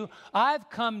tell you, I've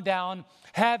come down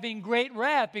having great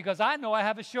wrath because I know I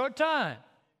have a short time.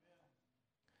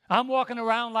 I'm walking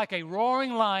around like a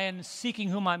roaring lion, seeking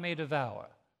whom I may devour.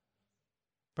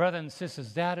 Brothers and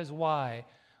sisters, that is why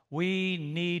we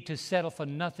need to settle for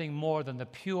nothing more than the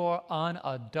pure,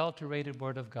 unadulterated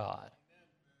Word of God.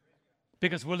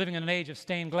 Because we're living in an age of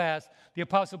stained glass. The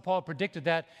Apostle Paul predicted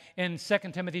that in 2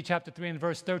 Timothy chapter 3 and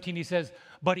verse 13. He says,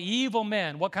 but evil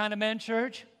men, what kind of men,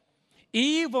 church?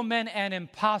 Evil men and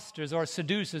impostors or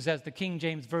seducers, as the King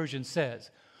James Version says,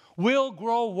 will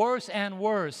grow worse and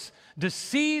worse,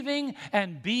 deceiving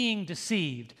and being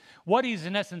deceived. What he's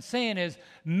in essence saying is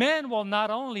men will not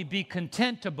only be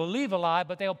content to believe a lie,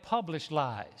 but they'll publish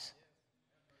lies.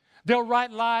 They'll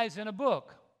write lies in a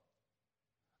book.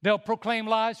 They'll proclaim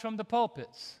lies from the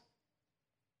pulpits.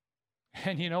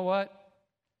 And you know what?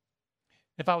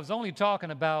 If I was only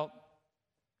talking about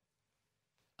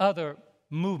other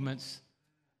movements,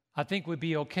 I think we'd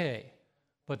be okay.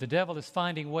 But the devil is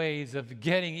finding ways of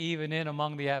getting even in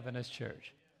among the Adventist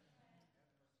church.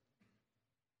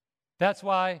 That's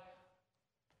why,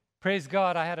 praise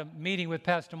God, I had a meeting with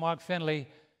Pastor Mark Finley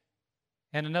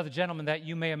and another gentleman that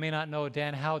you may or may not know,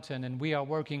 Dan Houghton, and we are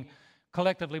working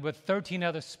collectively with 13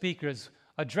 other speakers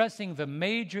addressing the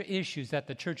major issues that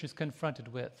the church is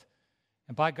confronted with.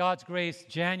 And by God's grace,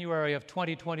 January of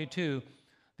 2022,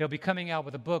 they'll be coming out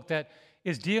with a book that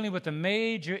is dealing with the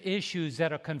major issues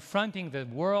that are confronting the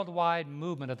worldwide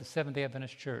movement of the Seventh-day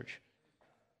Adventist Church.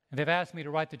 And they've asked me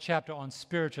to write the chapter on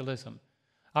spiritualism.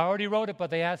 I already wrote it, but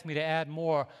they asked me to add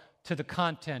more to the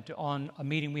content on a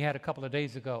meeting we had a couple of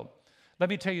days ago. Let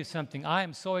me tell you something. I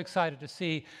am so excited to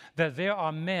see that there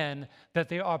are men, that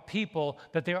there are people,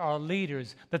 that there are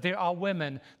leaders, that there are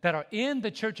women that are in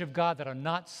the church of God that are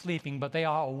not sleeping, but they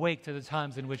are awake to the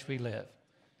times in which we live.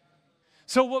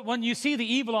 So when you see the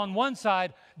evil on one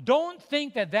side, don't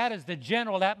think that that is the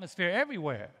general atmosphere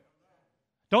everywhere.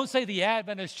 Don't say the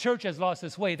Adventist church has lost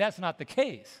its way. That's not the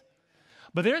case.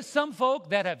 But there's some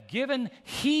folk that have given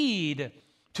heed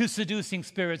to seducing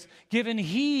spirits, given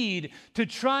heed to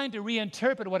trying to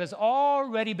reinterpret what has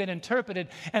already been interpreted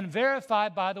and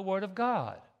verified by the Word of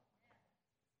God.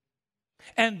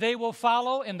 And they will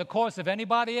follow in the course of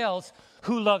anybody else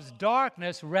who loves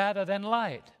darkness rather than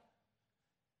light.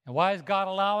 And why is God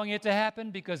allowing it to happen?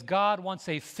 Because God wants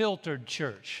a filtered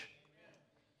church.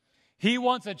 He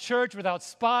wants a church without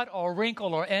spot or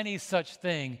wrinkle or any such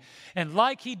thing. And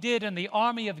like he did in the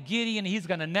army of Gideon, he's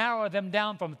going to narrow them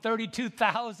down from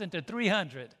 32,000 to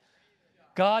 300.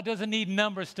 God doesn't need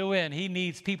numbers to win. He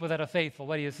needs people that are faithful.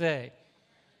 What do you say?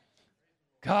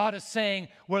 God is saying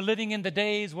we're living in the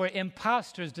days where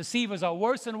imposters, deceivers are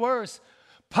worse and worse,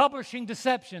 publishing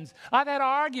deceptions. I've had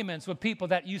arguments with people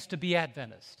that used to be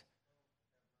Adventist.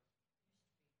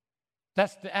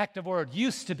 That's the active word,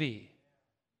 used to be.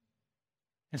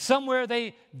 And somewhere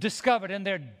they discovered in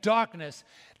their darkness,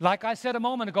 like I said a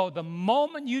moment ago, the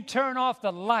moment you turn off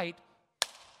the light,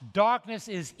 darkness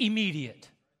is immediate.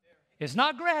 It's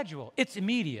not gradual, it's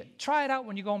immediate. Try it out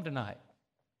when you go home tonight.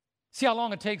 See how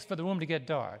long it takes for the room to get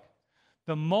dark.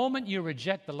 The moment you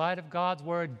reject the light of God's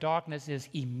word, darkness is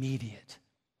immediate.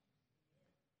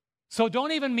 So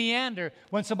don't even meander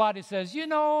when somebody says, you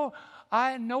know,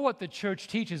 I know what the church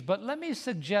teaches, but let me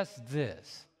suggest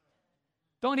this.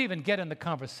 Don't even get in the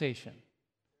conversation.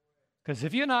 Because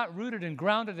if you're not rooted and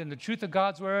grounded in the truth of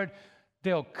God's word,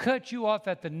 they'll cut you off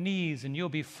at the knees and you'll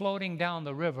be floating down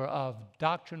the river of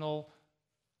doctrinal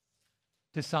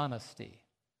dishonesty.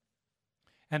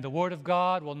 And the word of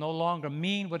God will no longer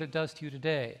mean what it does to you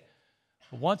today.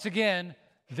 But once again,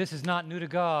 this is not new to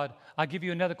God. I'll give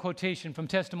you another quotation from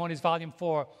Testimonies, Volume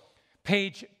 4,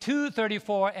 page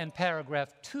 234 and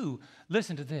paragraph 2.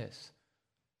 Listen to this.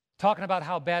 Talking about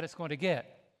how bad it's going to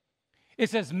get. It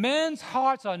says, men's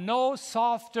hearts are no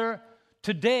softer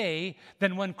today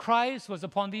than when Christ was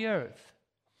upon the earth.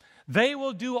 They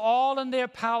will do all in their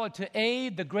power to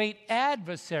aid the great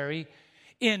adversary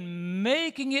in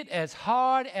making it as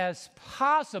hard as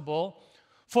possible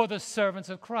for the servants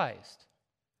of Christ.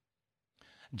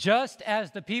 just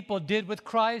as the people did with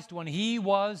Christ when he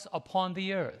was upon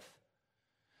the earth.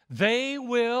 They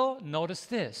will, notice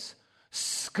this,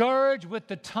 scourge with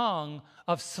the tongue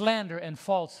of slander and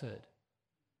falsehood.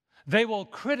 They will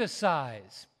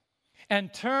criticize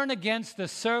and turn against the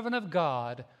servant of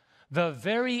God the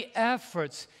very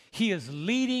efforts he is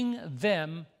leading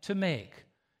them to make.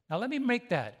 Now let me make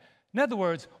that. In other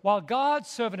words, while God's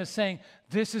servant is saying,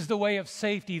 this is the way of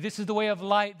safety, this is the way of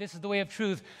light, this is the way of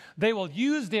truth, they will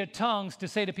use their tongues to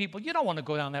say to people, you don't want to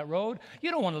go down that road, you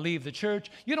don't want to leave the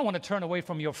church, you don't want to turn away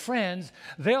from your friends.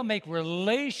 They'll make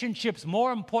relationships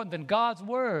more important than God's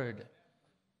word.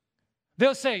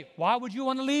 They'll say, why would you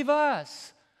want to leave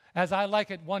us? As I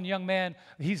like it, one young man,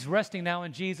 he's resting now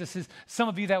in Jesus. Some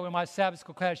of you that were in my Sabbath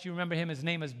school class, you remember him. His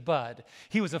name is Bud.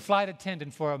 He was a flight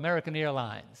attendant for American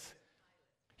Airlines.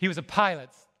 He was a pilot.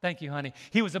 Thank you, honey.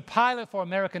 He was a pilot for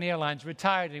American Airlines,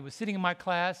 retired, and he was sitting in my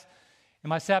class, in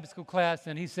my Sabbath school class,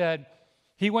 and he said,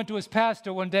 he went to his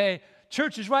pastor one day,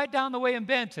 church is right down the way in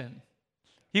Benton.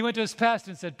 He went to his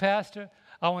pastor and said, Pastor,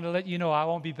 I want to let you know I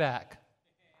won't be back.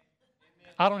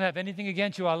 I don't have anything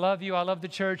against you. I love the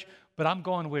church, but I'm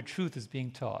going where truth is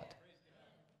being taught.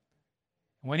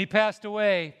 When he passed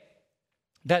away,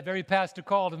 that very pastor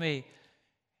called me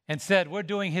and said, we're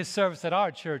doing his service at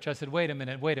our church. I said, wait a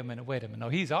minute. No,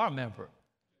 he's our member.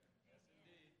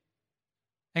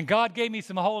 And God gave me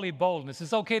some holy boldness.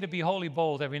 It's okay to be holy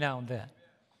bold every now and then.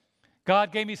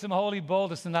 God gave me some holy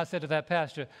boldness, and I said to that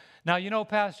pastor, now, you know,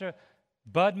 Pastor,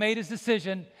 Bud made his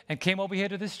decision and came over here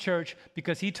to this church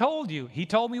because he told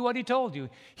me what he told you.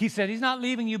 He said he's not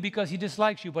leaving you because he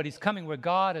dislikes you, but he's coming where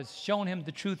God has shown him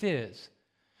the truth is.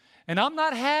 And I'm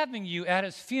not having you at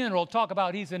his funeral talk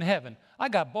about he's in heaven. I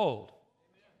got bold.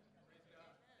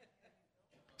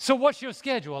 So what's your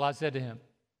schedule? I said to him.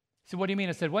 He said, what do you mean?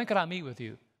 I said, when can I meet with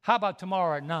you? How about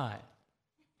tomorrow at 9?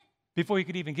 Before he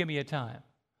could even give me a time.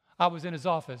 I was in his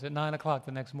office at 9 o'clock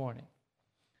the next morning.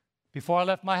 Before I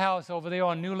left my house over there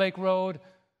on New Lake Road,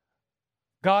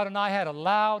 God and I had a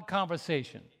loud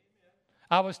conversation.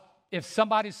 If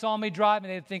somebody saw me driving,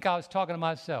 they'd think I was talking to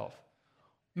myself.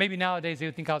 Maybe nowadays they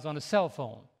would think I was on a cell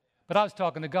phone, but I was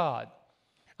talking to God.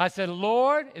 I said,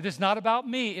 Lord, it is not about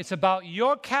me. It's about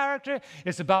your character.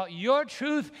 It's about your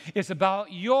truth. It's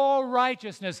about your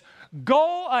righteousness.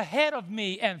 Go ahead of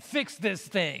me and fix this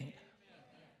thing.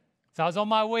 So I was on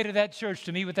my way to that church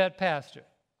to meet with that pastor.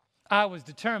 I was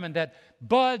determined that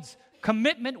Bud's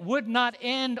commitment would not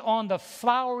end on the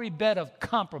flowery bed of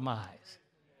compromise.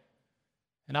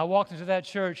 And I walked into that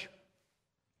church,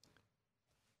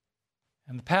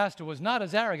 and the pastor was not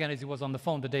as arrogant as he was on the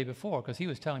phone the day before, because he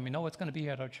was telling me, no, it's going to be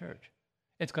here at our church.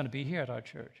 It's going to be here at our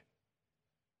church.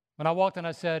 When I walked in,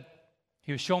 I said,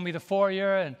 he was showing me the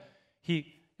foyer, and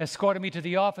he escorted me to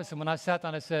the office, and when I sat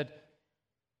down,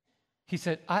 he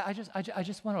said, I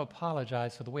just want to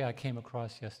apologize for the way I came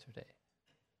across yesterday.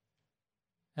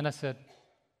 And I said,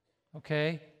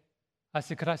 okay. I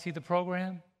said, could I see the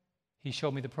program? He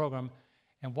showed me the program,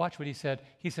 and watch what he said.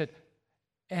 He said,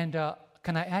 and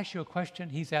can I ask you a question?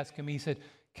 He's asking me, he said,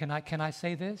 can I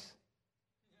say this?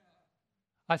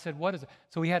 I said, what is it?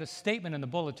 So he had a statement in the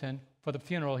bulletin for the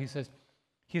funeral. He says,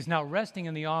 he's now resting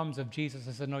in the arms of Jesus.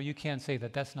 I said, no, you can't say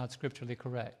that. That's not scripturally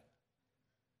correct.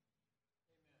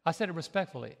 I said it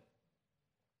respectfully.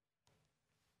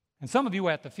 And some of you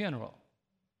were at the funeral.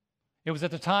 It was at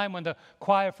the time when the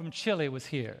choir from Chile was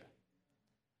here.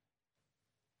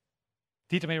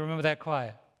 Dieter may remember that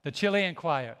choir, the Chilean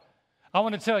choir. I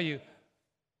want to tell you,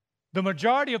 the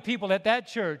majority of people at that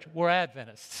church were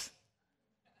Adventists.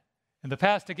 And the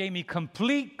pastor gave me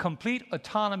complete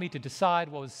autonomy to decide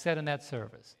what was said in that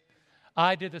service.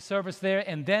 I did the service there,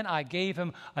 and then I gave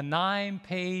him a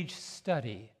 9-page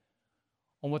study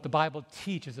on what the Bible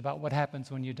teaches about what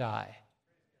happens when you die.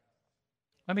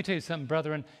 Let me tell you something,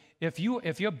 brethren. If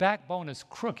your backbone is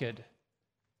crooked,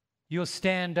 you'll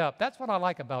stand up. That's what I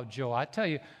like about Joe. I tell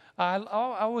you, I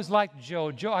always liked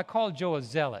Joe. I call Joe a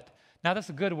zealot. Now, that's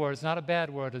a good word. It's not a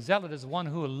bad word. A zealot is one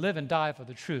who will live and die for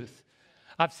the truth.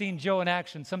 I've seen Joe in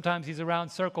action. Sometimes he's around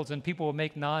circles and people will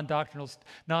make non-doctrinal,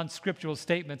 non-scriptural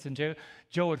statements, and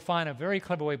Joe would find a very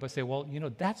clever way but say, well,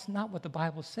 that's not what the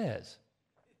Bible says.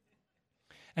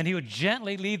 And he would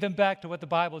gently lead them back to what the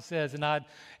Bible says, and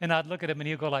I'd look at him and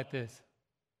he'd go like this.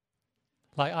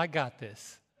 Like, I got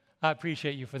this. I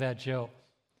appreciate you for that, Joe.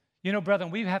 Brethren,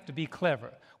 we have to be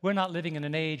clever. We're not living in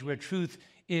an age where truth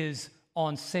is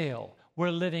on sale.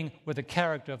 We're living where the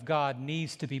character of God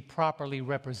needs to be properly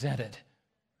represented.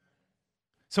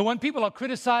 So when people are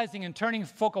criticizing and turning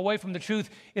folk away from the truth,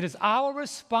 it is our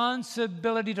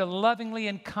responsibility to lovingly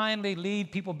and kindly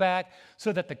lead people back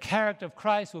so that the character of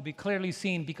Christ will be clearly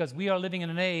seen, because we are living in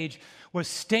an age where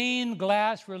stained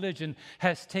glass religion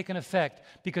has taken effect,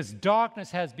 because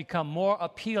darkness has become more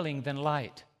appealing than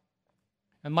light.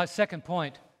 And my second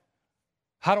point,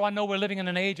 how do I know we're living in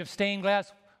an age of stained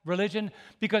glass religion?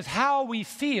 Because how we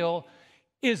feel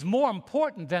is more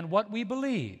important than what we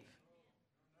believe.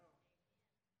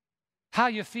 How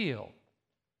you feel.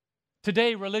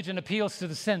 Today, religion appeals to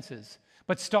the senses,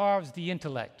 but starves the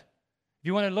intellect. If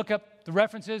you want to look up the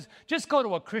references, just go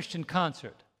to a Christian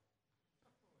concert.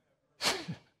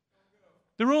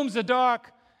 The rooms are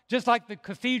dark, just like the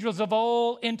cathedrals of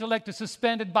old. Intellect is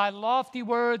suspended by lofty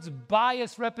words,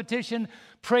 biased repetition,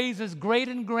 praises great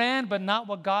and grand, but not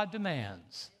what God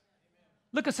demands.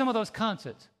 Look at some of those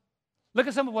concerts. Look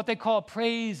at some of what they call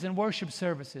praise and worship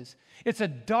services. It's a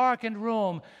darkened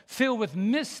room filled with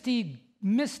misty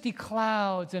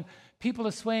clouds, and people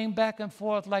are swaying back and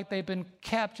forth like they've been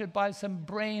captured by some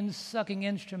brain-sucking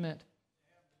instrument.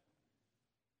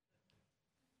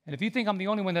 And if you think I'm the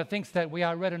only one that thinks that way,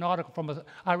 I read an article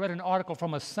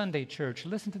from a Sunday church.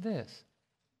 Listen to this.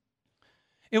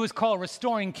 It was called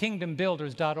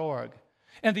RestoringKingdomBuilders.org.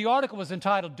 And the article was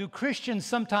entitled, "Do Christians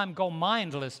Sometimes Go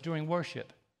Mindless During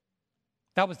Worship?"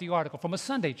 That was the article from a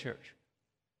Sunday church.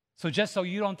 So just so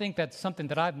you don't think that's something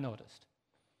that I've noticed.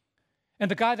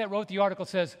 And the guy that wrote the article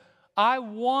says,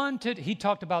 he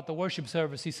talked about the worship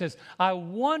service. He says, I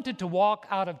wanted to walk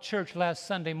out of church last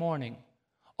Sunday morning,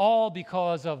 all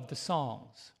because of the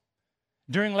songs.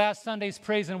 During last Sunday's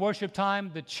praise and worship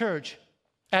time, at church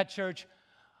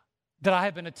that I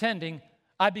had been attending,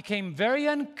 I became very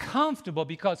uncomfortable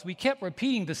because we kept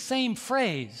repeating the same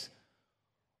phrase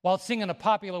while singing a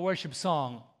popular worship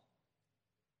song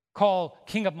called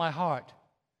King of My Heart.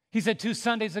 He said 2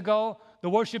 Sundays ago,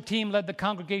 the worship team led the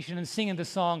congregation in singing the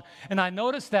song, and I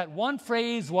noticed that one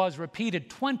phrase was repeated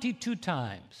 22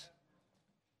 times.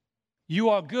 You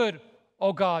are good,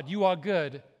 oh God, you are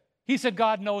good. He said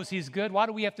God knows he's good. Why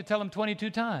do we have to tell him 22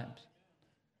 times?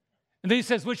 And then he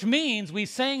says, which means we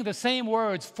sang the same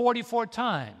words 44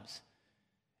 times.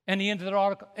 And he ended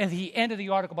the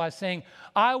article by saying,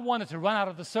 I wanted to run out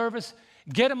of the service,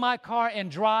 get in my car, and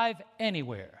drive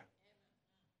anywhere.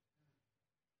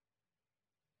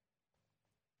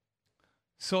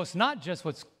 So it's not just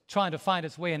what's trying to find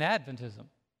its way in Adventism,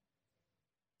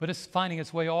 but it's finding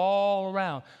its way all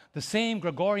around. The same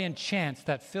Gregorian chants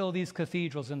that fill these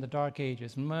cathedrals in the Dark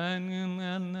Ages. The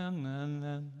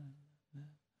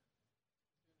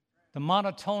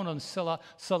monotone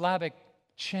syllabic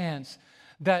chants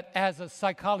that, as a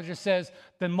psychologist says,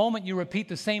 the moment you repeat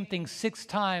the same thing 6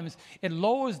 times, it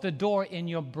lowers the door in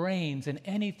your brains and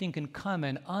anything can come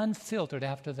in unfiltered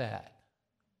after that.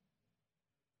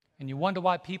 And you wonder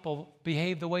why people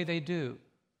behave the way they do.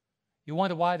 You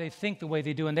wonder why they think the way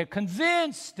they do. And they're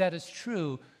convinced that it's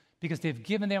true because they've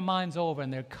given their minds over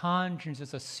and their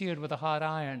consciences are seared with a hot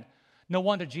iron. No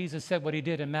wonder Jesus said what he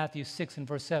did in Matthew 6 and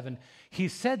verse 7. He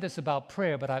said this about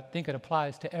prayer, but I think it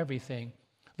applies to everything.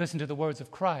 Listen to the words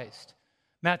of Christ.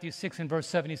 Matthew 6 and verse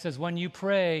 7, he says, when you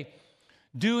pray,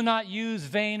 do not use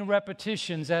vain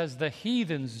repetitions as the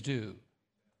heathens do,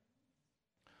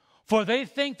 for they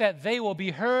think that they will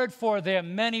be heard for their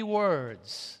many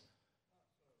words.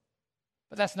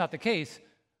 But that's not the case.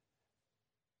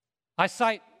 I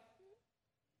cite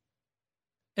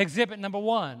exhibit number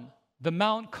 1, the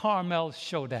Mount Carmel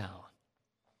showdown.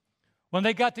 When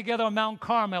they got together on Mount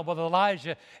Carmel with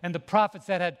Elijah and the prophets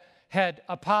that had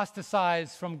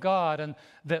apostatized from God, and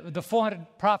the 400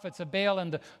 prophets of Baal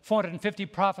and the 450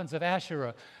 prophets of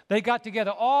Asherah. They got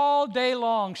together all day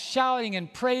long, shouting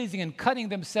and praising and cutting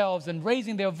themselves and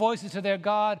raising their voices to their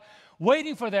God,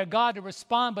 waiting for their God to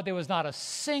respond, but there was not a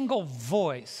single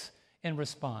voice in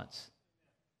response.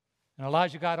 And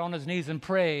Elijah got on his knees and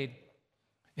prayed,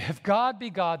 if God be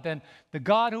God, then the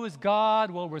God who is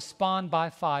God will respond by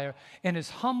fire. In his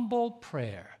humble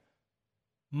prayer,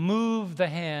 move the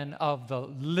hand of the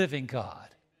living God.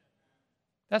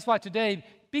 That's why today,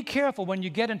 be careful when you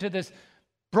get into this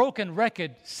broken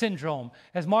record syndrome,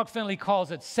 as Mark Finley calls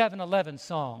it, 7-11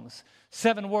 songs,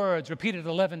 7 words repeated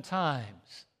 11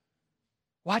 times.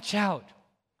 Watch out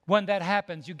when that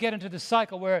happens. You get into the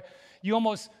cycle where you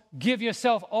almost give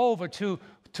yourself over to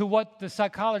what the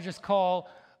psychologists call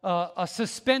a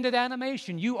suspended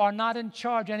animation. You are not in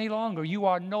charge any longer. You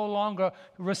are no longer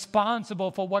responsible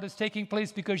for what is taking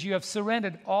place because you have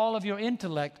surrendered all of your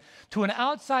intellect to an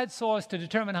outside source to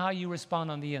determine how you respond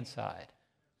on the inside.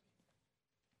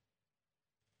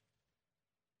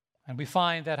 And we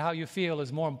find that how you feel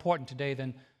is more important today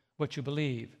than what you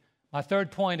believe. My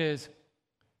third point is,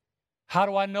 how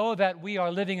do I know that we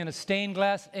are living in a stained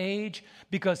glass age?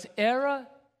 Because error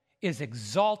is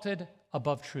exalted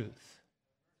above truth.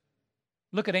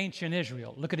 Look at ancient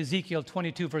Israel. Look at Ezekiel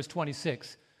 22, verse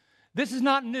 26. This is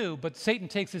not new, but Satan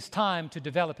takes his time to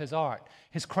develop his art,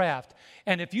 his craft.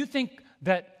 And if you think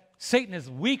that Satan is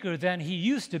weaker than he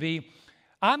used to be,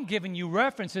 I'm giving you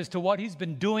references to what he's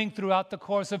been doing throughout the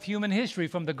course of human history,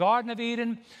 from the Garden of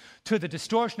Eden to the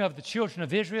distortion of the children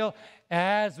of Israel,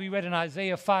 as we read in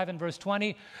Isaiah 5 and verse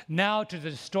 20, now to the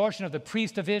distortion of the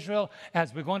priest of Israel,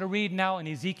 as we're going to read now in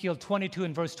Ezekiel 22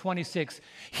 and verse 26.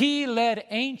 He led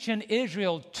ancient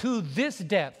Israel to this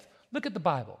depth. Look at the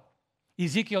Bible.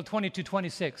 Ezekiel 22,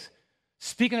 26.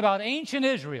 Speaking about ancient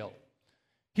Israel,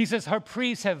 he says, her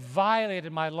priests have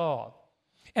violated my law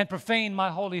and profaned my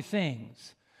holy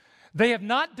things. They have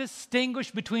not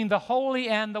distinguished between the holy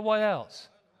and the what else?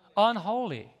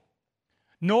 Unholy.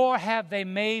 Nor have they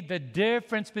made the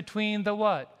difference between the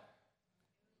what?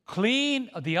 Clean,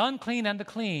 the unclean and the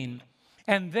clean.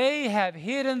 And they have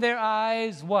hidden their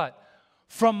eyes, what?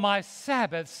 From my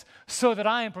Sabbaths, so that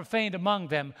I am profaned among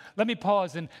them. Let me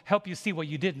pause and help you see what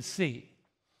you didn't see.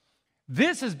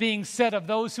 This is being said of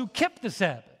those who kept the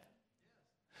Sabbath.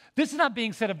 This is not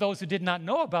being said of those who did not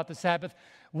know about the Sabbath.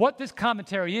 What this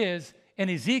commentary is, in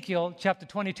Ezekiel chapter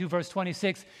 22, verse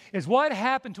 26, is what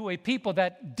happened to a people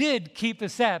that did keep the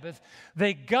Sabbath.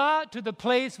 They got to the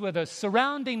place where the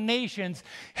surrounding nations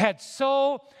had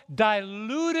so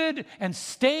diluted and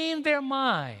stained their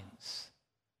minds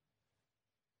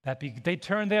that they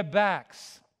turned their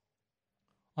backs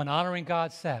on honoring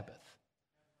God's Sabbath.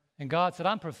 And God said,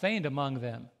 I'm profaned among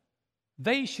them.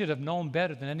 They should have known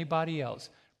better than anybody else.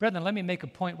 Brethren, let me make a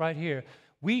point right here.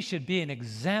 We should be an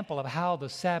example of how the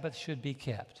Sabbath should be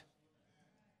kept.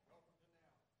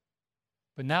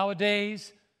 But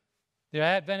nowadays, there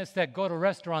are Adventists that go to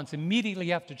restaurants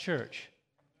immediately after church.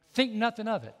 Think nothing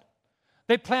of it.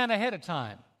 They plan ahead of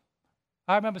time.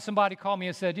 I remember somebody called me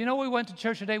and said, you know, we went to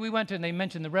church today, and they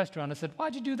mentioned the restaurant. I said,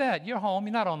 why'd you do that? You're home,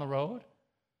 you're not on the road.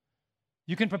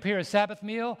 You can prepare a Sabbath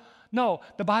meal? No,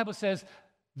 the Bible says,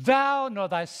 thou, nor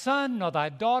thy son, nor thy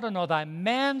daughter, nor thy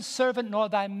manservant, nor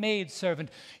thy maidservant.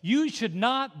 You should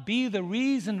not be the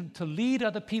reason to lead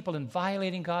other people in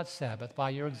violating God's Sabbath by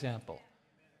your example.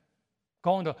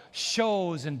 Going to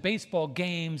shows and baseball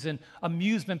games and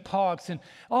amusement parks and,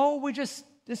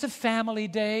 it's a family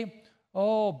day.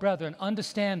 Oh, brethren,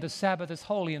 understand the Sabbath is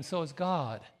holy and so is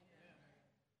God.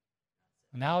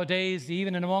 Nowadays,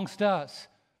 even in amongst us,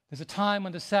 there's a time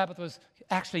when the Sabbath was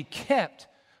actually kept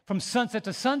from sunset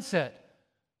to sunset.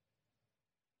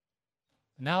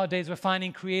 Nowadays, we're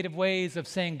finding creative ways of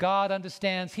saying God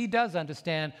understands. He does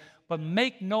understand, but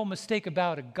make no mistake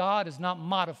about it, God is not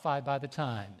modified by the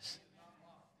times.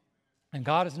 And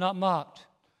God is not mocked.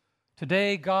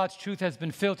 Today, God's truth has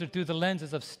been filtered through the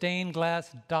lenses of stained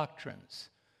glass doctrines.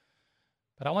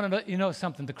 But I want to let you know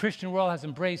something. The Christian world has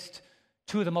embraced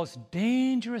two of the most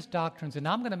dangerous doctrines, and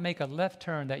I'm going to make a left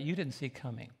turn that you didn't see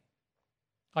coming.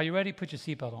 Are you ready? Put your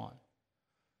seatbelt on.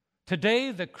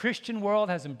 Today, the Christian world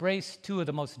has embraced two of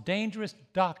the most dangerous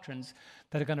doctrines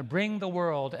that are going to bring the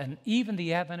world and even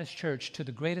the Adventist church to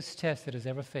the greatest test it has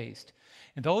ever faced.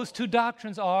 And those two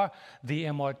doctrines are the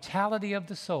immortality of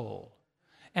the soul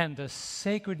and the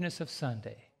sacredness of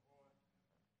Sunday.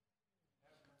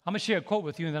 I'm going to share a quote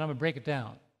with you, and then I'm going to break it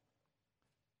down.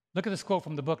 Look at this quote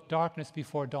from the book, Darkness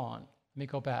Before Dawn. Let me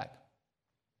go back.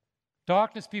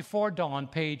 Darkness Before Dawn,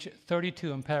 page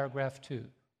 32 in paragraph 2.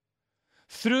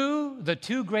 Through the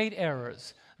two great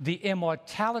errors, the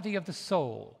immortality of the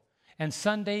soul and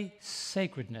Sunday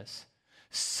sacredness,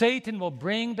 Satan will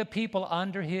bring the people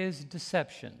under his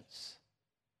deceptions.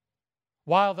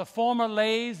 While the former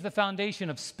lays the foundation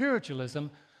of spiritualism,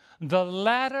 the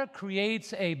latter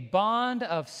creates a bond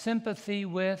of sympathy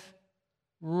with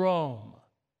Rome.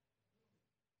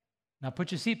 Now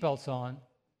put your seatbelts on.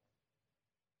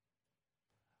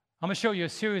 I'm going to show you a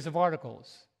series of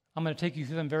articles. I'm going to take you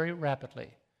through them very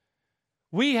rapidly.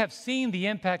 We have seen the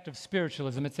impact of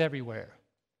spiritualism. It's everywhere.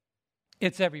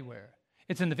 It's everywhere.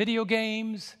 It's in the video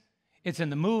games. It's in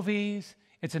the movies.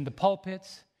 It's in the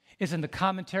pulpits. It's in the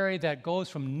commentary that goes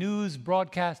from news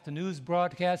broadcast to news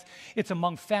broadcast. It's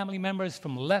among family members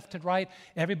from left to right.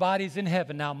 Everybody's in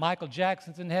heaven now. Michael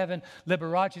Jackson's in heaven.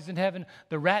 Liberace's in heaven.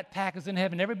 The Rat Pack is in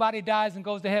heaven. Everybody dies and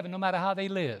goes to heaven no matter how they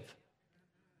live.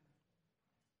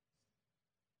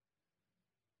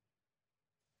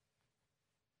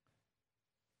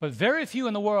 But very few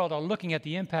in the world are looking at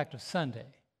the impact of Sunday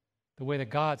the way that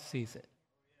God sees it.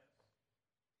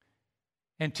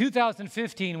 In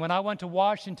 2015, when I went to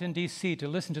Washington, D.C. to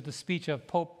listen to the speech of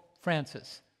Pope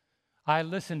Francis, I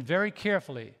listened very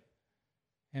carefully.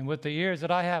 And with the ears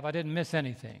that I have, I didn't miss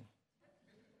anything.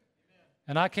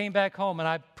 And I came back home and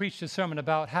I preached a sermon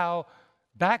about how,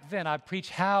 back then I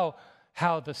preached how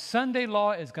the Sunday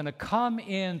law is going to come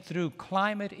in through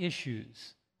climate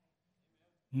issues,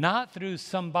 not through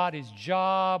somebody's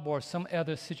job or some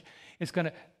other situation.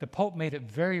 The Pope made it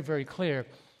very, very clear.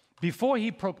 Before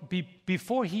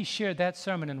he shared that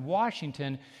sermon in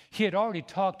Washington, he had already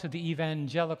talked to the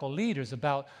evangelical leaders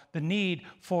about the need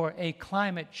for a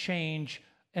climate change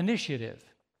initiative.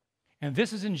 And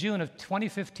this is in June of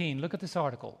 2015. Look at this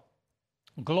article.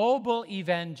 Global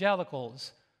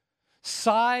evangelicals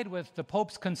side with the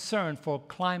Pope's concern for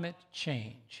climate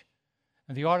change.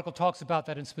 And the article talks about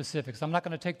that in specifics. I'm not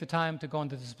going to take the time to go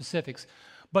into the specifics,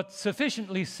 but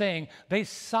sufficiently saying they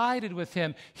sided with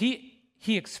him.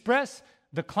 He expressed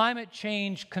the climate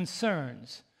change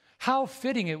concerns. How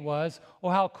fitting it was,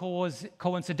 or how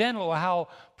coincidental, or how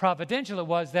providential it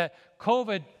was that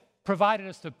COVID provided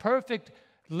us the perfect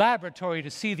laboratory to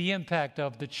see the impact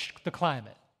of the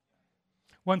climate.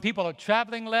 When people are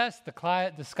traveling less,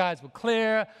 the skies were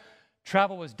clear,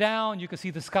 travel was down. You could see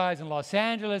the skies in Los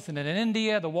Angeles and in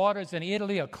India. The waters in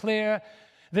Italy are clear.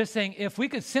 They're saying if we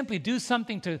could simply do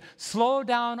something to slow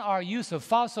down our use of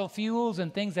fossil fuels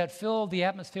and things that fill the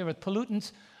atmosphere with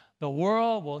pollutants, the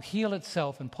world will heal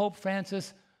itself. And Pope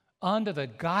Francis, under the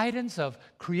guidance of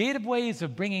creative ways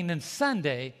of bringing in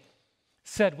Sunday,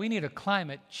 said we need a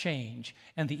climate change.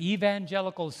 And the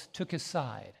evangelicals took his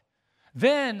side.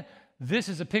 Then, this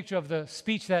is a picture of the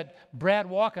speech that Brad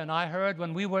Walker and I heard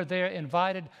when we were there,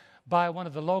 invited by one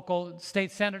of the local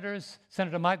state senators.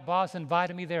 Senator Mike Boss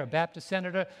invited me there, a Baptist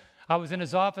senator. I was in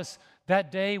his office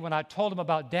that day when I told him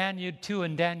about Daniel 2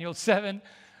 and Daniel 7.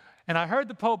 And I heard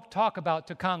the Pope talk about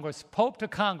to Congress,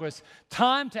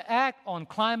 time to act on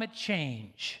climate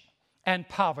change and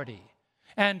poverty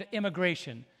and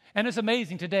immigration. And it's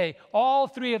amazing today, all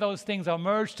three of those things are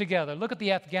merged together. Look at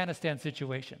the Afghanistan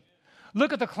situation.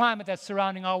 Look at the climate that's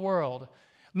surrounding our world.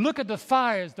 Look at the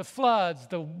fires, the floods,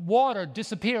 the water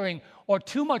disappearing, or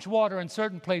too much water in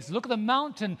certain places. Look at the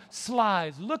mountain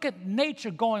slides. Look at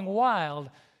nature going wild.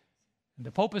 And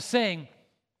the Pope is saying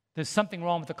there's something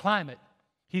wrong with the climate.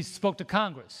 He spoke to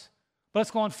Congress. But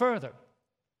let's go on further.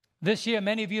 This year,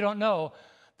 many of you don't know,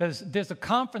 there's a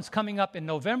conference coming up in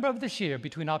November of this year,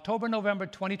 between October and November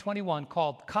 2021,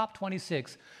 called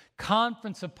COP26,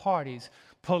 Conference of Parties.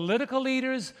 Political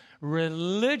leaders,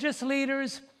 religious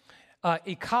leaders,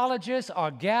 ecologists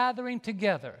are gathering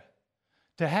together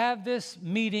to have this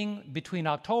meeting between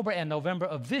October and November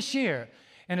of this year.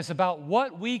 And it's about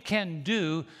what we can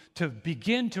do to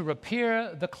begin to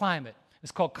repair the climate.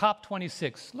 It's called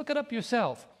COP26. Look it up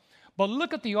yourself. But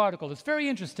look at the article. It's very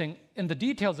interesting. In the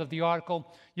details of the article,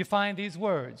 you find these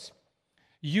words: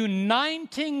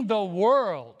 uniting the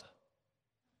world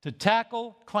to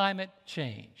tackle climate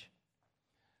change.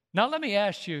 Now let me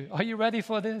ask you, are you ready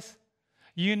for this?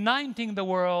 Uniting the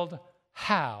world,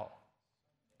 how?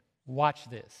 Watch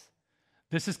this.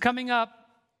 This is coming up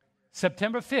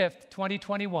September 5th,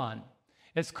 2021.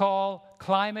 It's called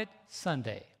Climate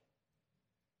Sunday.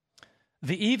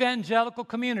 The evangelical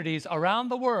communities around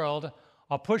the world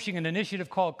are pushing an initiative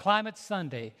called Climate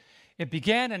Sunday. It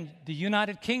began in the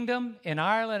United Kingdom, in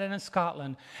Ireland, and in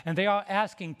Scotland, and they are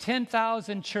asking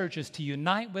 10,000 churches to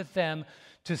unite with them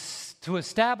to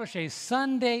establish a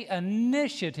Sunday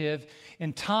initiative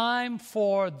in time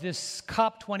for this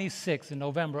COP26 in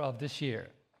November of this year.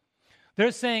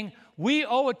 They're saying, we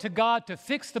owe it to God to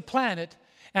fix the planet,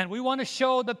 and we want to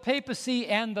show the papacy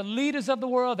and the leaders of the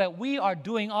world that we are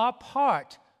doing our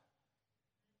part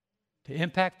to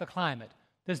impact the climate.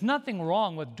 There's nothing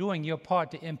wrong with doing your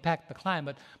part to impact the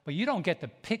climate, but you don't get to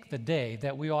pick the day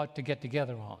that we ought to get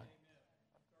together on.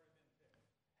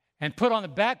 And put on the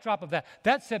backdrop of that,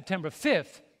 that's September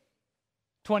 5th,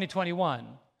 2021.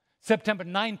 September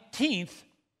 19th,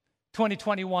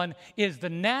 2021 is the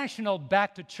National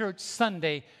Back to Church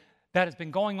Sunday that has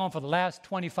been going on for the last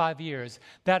 25 years.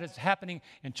 That is happening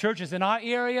in churches in our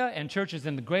area and churches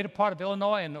in the greater part of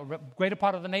Illinois and the greater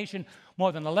part of the nation.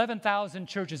 More than 11,000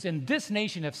 churches in this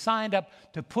nation have signed up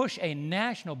to push a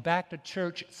National Back to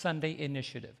Church Sunday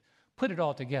initiative. Put it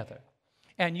all together,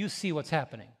 and you see what's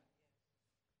happening.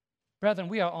 Brethren,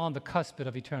 we are on the cusp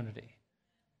of eternity.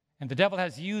 And the devil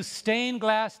has used stained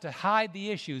glass to hide the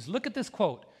issues. Look at this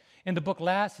quote in the book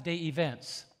Last Day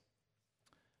Events,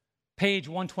 page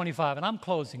 125, and I'm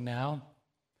closing now.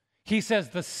 He says,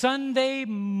 the Sunday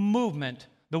movement,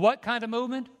 the what kind of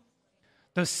movement?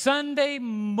 The Sunday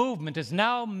movement is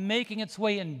now making its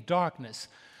way in darkness.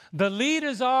 The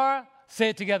leaders are, say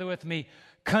it together with me,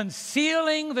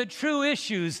 concealing the true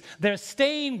issues. They're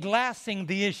stained glassing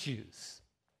the issues.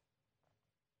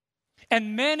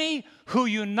 And many who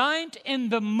unite in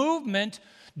the movement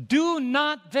do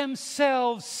not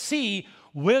themselves see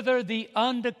whither the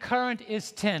undercurrent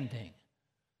is tending.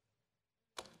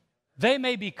 They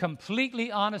may be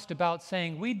completely honest about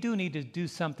saying, we do need to do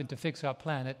something to fix our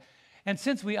planet. And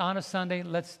since we honor Sunday,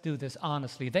 let's do this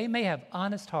honestly. They may have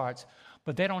honest hearts,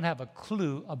 but they don't have a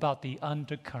clue about the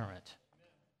undercurrent.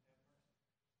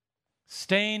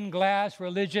 Stained glass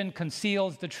religion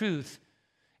conceals the truth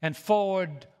and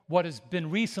forward what has been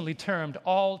recently termed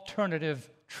alternative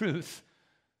truth,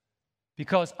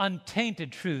 because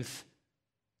untainted truth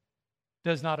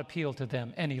does not appeal to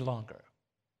them any longer.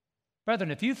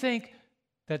 Brethren, if you think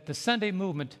that the Sunday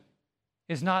movement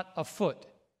is not afoot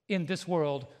in this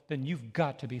world, then you've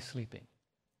got to be sleeping.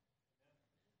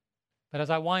 But as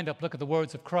I wind up, look at the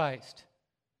words of Christ.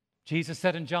 Jesus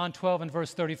said in John 12 and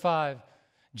verse 35,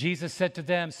 Jesus said to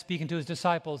them, speaking to his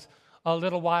disciples, a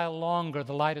little while longer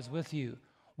the light is with you.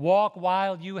 Walk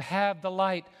while you have the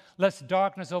light, lest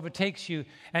darkness overtakes you.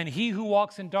 And he who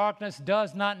walks in darkness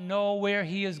does not know where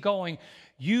he is going.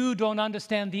 You don't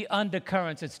understand the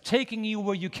undercurrents. It's taking you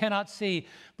where you cannot see.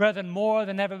 Brethren, more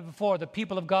than ever before, the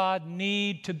people of God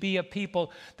need to be a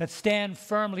people that stand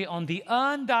firmly on the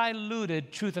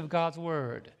undiluted truth of God's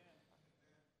word.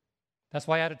 That's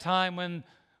why at a time when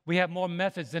we have more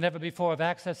methods than ever before of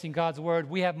accessing God's word,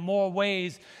 we have more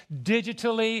ways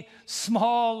digitally,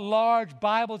 small, large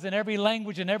Bibles in every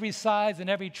language, in every size, in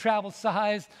every travel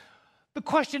size. The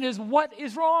question is, what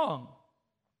is wrong?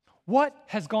 What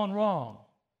has gone wrong?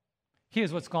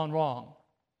 Here's what's gone wrong.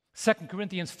 2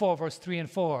 Corinthians 4, verse 3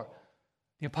 and 4.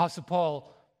 The Apostle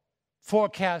Paul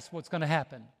forecasts what's going to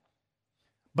happen.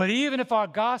 But even if our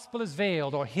gospel is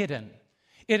veiled or hidden,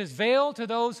 it is veiled to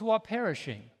those who are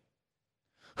perishing,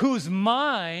 whose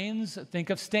minds, think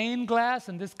of stained glass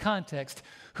in this context,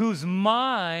 whose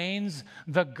minds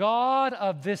the God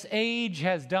of this age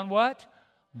has done what?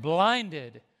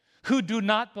 Blinded, who do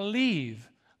not believe,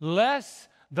 lest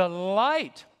the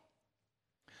light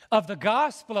of the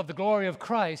gospel of the glory of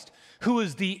Christ, who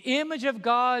is the image of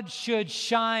God, should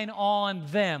shine on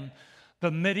them. The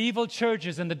medieval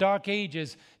churches in the Dark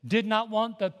Ages did not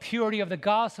want the purity of the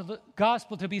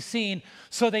gospel to be seen,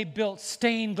 so they built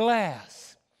stained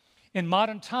glass. In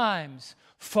modern times,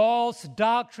 false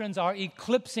doctrines are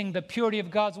eclipsing the purity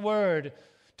of God's word.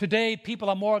 Today, people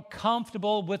are more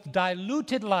comfortable with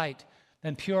diluted light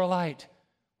than pure light.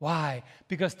 Why?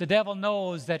 Because the devil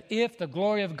knows that if the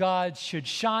glory of God should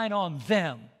shine on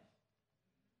them,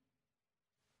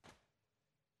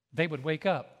 they would wake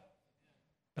up.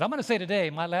 But I'm going to say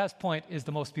today, my last point is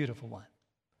the most beautiful one.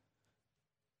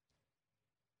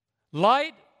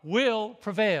 Light will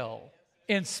prevail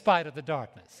in spite of the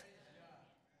darkness.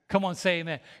 Come on, say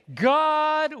amen.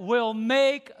 God will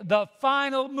make the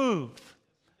final move.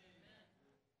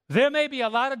 There may be a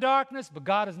lot of darkness, but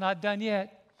God is not done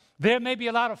yet. There may be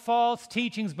a lot of false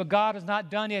teachings, but God is not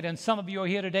done yet. And some of you are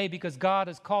here today because God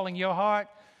is calling your heart.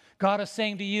 God is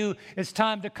saying to you, it's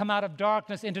time to come out of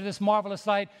darkness into this marvelous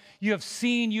light. You have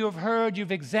seen, you have heard,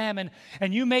 you've examined,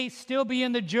 and you may still be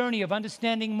in the journey of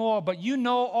understanding more, but you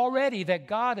know already that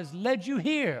God has led you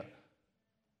here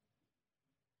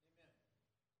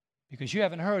because you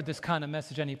haven't heard this kind of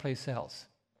message anyplace else.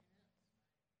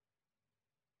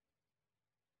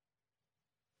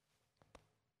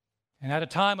 And at a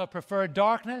time of preferred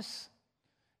darkness,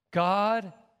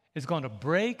 God is going to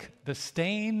break the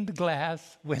stained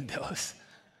glass windows.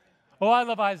 Oh, I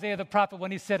love Isaiah the prophet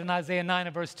when he said in Isaiah 9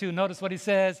 and verse 2, notice what he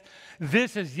says,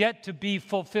 this is yet to be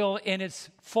fulfilled in its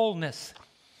fullness.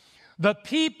 The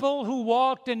people who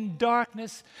walked in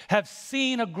darkness have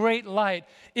seen a great light.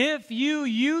 If you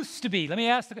used to be, let me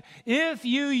ask, if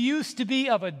you used to be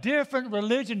of a different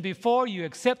religion before you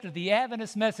accepted the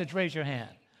Adventist message, raise your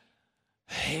hand.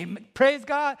 Amen. Praise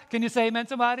God. Can you say amen,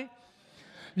 somebody?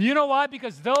 You know why?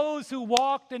 Because those who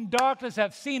walked in darkness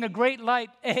have seen a great light.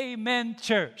 Amen,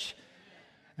 church.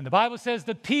 And the Bible says,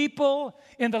 the people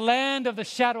in the land of the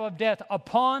shadow of death,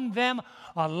 upon them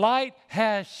a light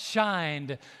has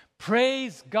shined.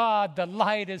 Praise God, the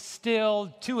light is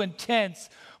still too intense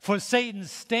for Satan's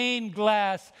stained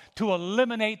glass to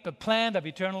eliminate the plan of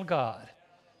eternal God.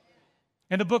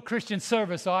 In the book Christian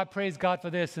Service, I praise God for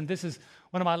this, and this is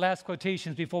one of my last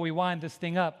quotations before we wind this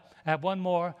thing up. I have one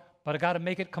more, but I got to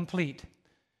make it complete.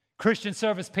 Christian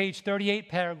Service, page 38,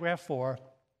 paragraph 4.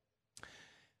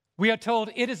 We are told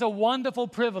it is a wonderful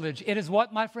privilege. It is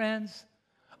what, my friends?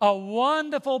 A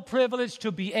wonderful privilege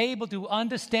to be able to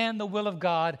understand the will of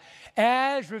God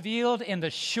as revealed in the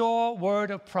sure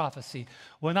word of prophecy.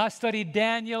 When I study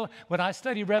Daniel, when I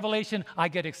study Revelation, I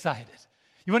get excited.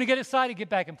 You want to get excited? Get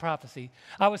back in prophecy.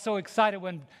 I was so excited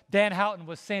when Dan Houghton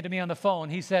was saying to me on the phone,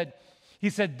 he said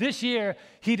this year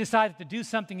he decided to do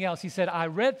something else. He said, I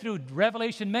read through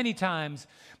Revelation many times,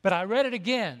 but I read it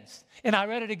again, and I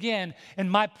read it again, and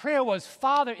my prayer was,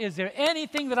 Father, is there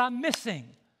anything that I'm missing?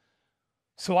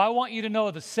 So I want you to know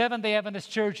the Seventh-day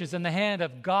Adventist Church is in the hand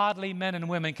of godly men and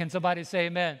women. Can somebody say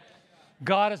amen?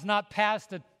 God has not passed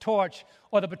the torch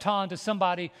or the baton to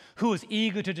somebody who is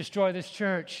eager to destroy this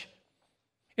church.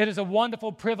 It is a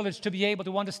wonderful privilege to be able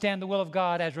to understand the will of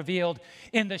God as revealed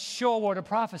in the sure word of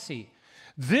prophecy.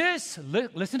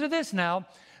 Listen to this now,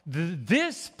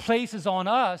 this places on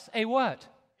us a what?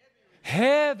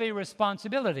 Heavy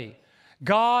responsibility.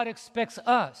 God expects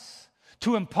us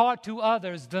to impart to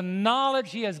others the knowledge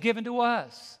He has given to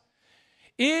us.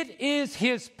 It is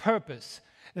His purpose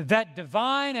that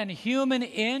divine and human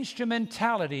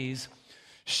instrumentalities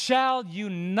shall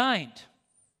unite.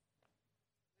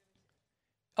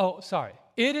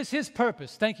 It is His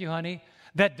purpose, thank you, honey,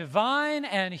 that divine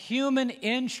and human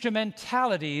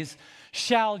instrumentalities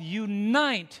shall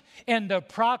unite in the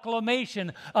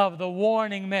proclamation of the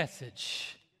warning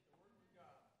message.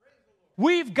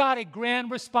 We've got a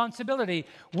grand responsibility.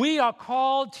 We are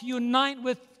called to unite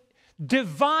with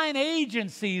divine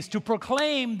agencies to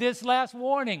proclaim this last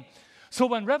warning. So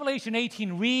when Revelation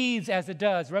 18 reads as it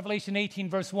does, Revelation 18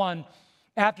 verse 1,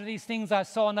 after these things I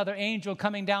saw another angel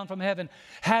coming down from heaven,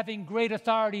 having great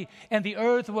authority, and the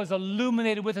earth was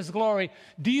illuminated with His glory.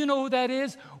 Do you know who that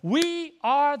is? We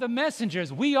are the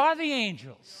messengers. We are the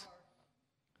angels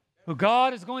who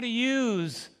God is going to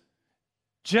use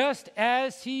just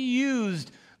as He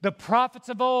used the prophets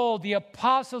of old, the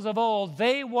apostles of old.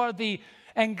 They were the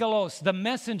angelos, the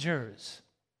messengers.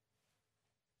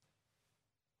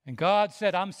 And God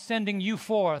said, I'm sending you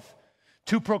forth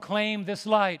to proclaim this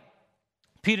light.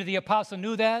 Peter the apostle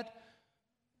knew that.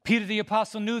 Peter the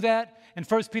apostle knew that. In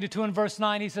 1 Peter 2 and verse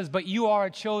 9, he says, but you are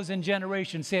a chosen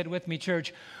generation. Say it with me,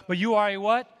 church. But you are a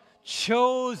what?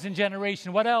 Chosen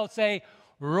generation. What else? A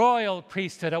royal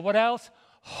priesthood. What else?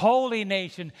 Holy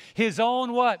nation, His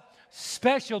own what?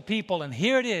 Special people. And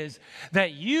here it is,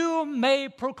 that you may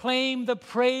proclaim the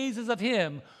praises of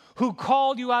Him who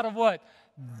called you out of what?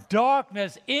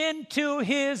 Darkness into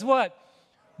His what?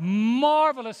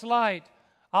 Marvelous light.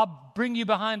 I'll bring you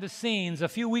behind the scenes. A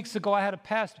few weeks ago, I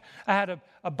had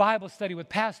a Bible study with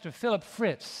Pastor Philip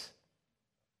Fritz.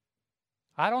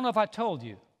 I don't know if I told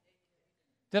you.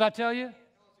 Did I tell you?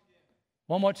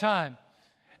 One more time.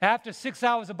 After 6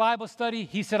 hours of Bible study,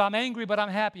 he said, I'm angry, but I'm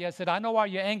happy. I said, I know why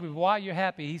you're angry, but why you're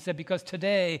happy. He said, because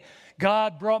today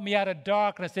God brought me out of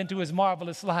darkness into His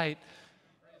marvelous light.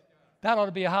 That ought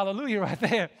to be a hallelujah right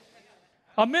there.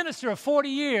 A minister of 40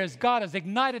 years, God has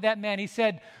ignited that man. He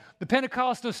said, the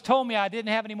Pentecostals told me I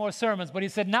didn't have any more sermons, but he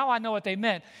said, now I know what they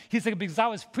meant. He said, because I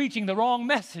was preaching the wrong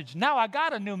message. Now I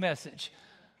got a new message.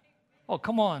 Oh,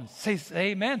 come on. Say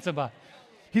amen, somebody.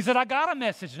 He said, I got a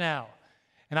message now.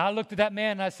 And I looked at that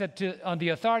man and I said, on the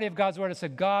authority of God's word, I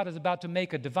said, God is about to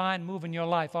make a divine move in your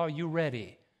life. Are you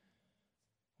ready?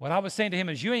 What I was saying to him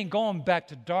is, you ain't going back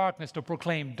to darkness to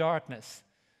proclaim darkness.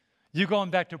 You're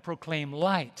going back to proclaim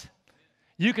light.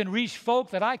 You can reach folk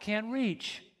that I can't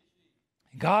reach.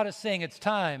 God is saying it's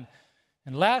time.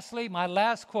 And lastly, my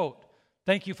last quote.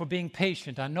 Thank you for being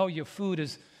patient. I know your food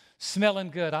is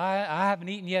smelling good. I haven't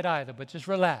eaten yet either, but just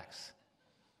relax.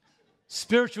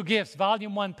 Spiritual Gifts,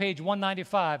 Volume 1, page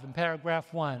 195 in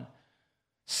paragraph 1.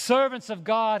 Servants of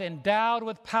God endowed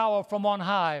with power from on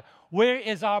high. Where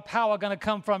is our power going to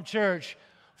come from, church?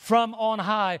 From on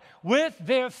high. With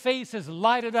their faces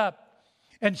lighted up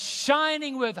and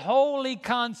shining with holy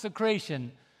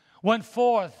consecration, went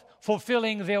forth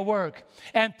fulfilling their work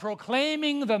and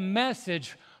proclaiming the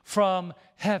message from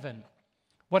heaven.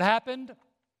 What happened?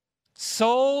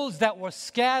 Souls that were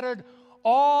scattered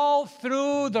all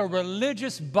through the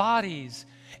religious bodies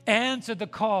answered the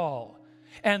call,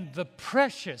 and the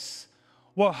precious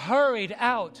were hurried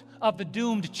out of the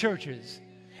doomed churches.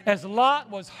 As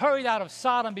Lot was hurried out of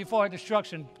Sodom before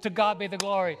destruction, to God be the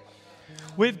glory.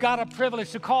 We've got a privilege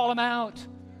to call them out.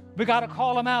 We got to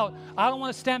call them out. I don't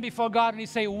want to stand before God and He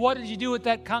say, what did you do with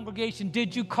that congregation?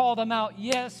 Did you call them out?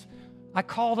 Yes, I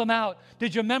called them out.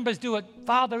 Did your members do it?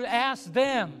 Father, ask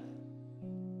them.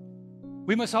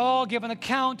 We must all give an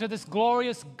account to this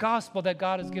glorious gospel that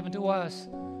God has given to us.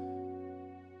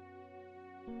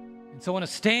 And so in a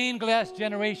stained glass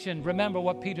generation, remember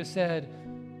what Peter said.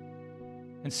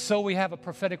 And so we have a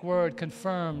prophetic word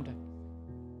confirmed.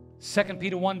 2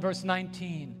 Peter 1, verse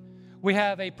 19. We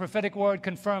have a prophetic word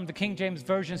confirmed. The King James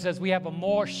Version says we have a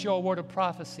more sure word of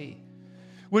prophecy,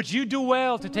 which you do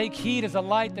well to take heed as a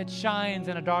light that shines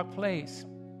in a dark place,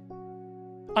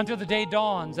 until the day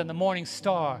dawns and the morning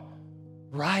star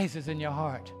rises in your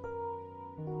heart.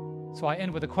 So I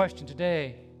end with a question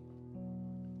today.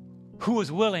 Who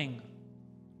is willing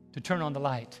to turn on the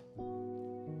light?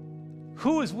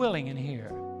 Who is willing in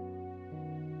here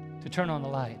to turn on the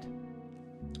light?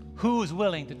 Who is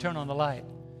willing to turn on the light?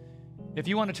 If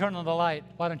you want to turn on the light,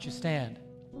 why don't you stand?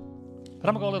 But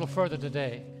I'm going to go a little further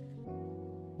today.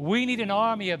 We need an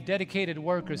army of dedicated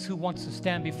workers who wants to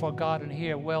stand before God and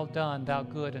hear, "Well done, thou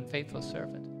good and faithful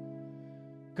servant."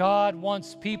 God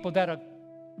wants people that are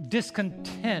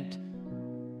discontent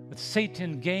with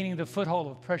Satan gaining the foothold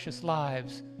of precious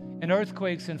lives. In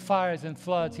earthquakes and fires and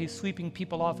floods, he's sweeping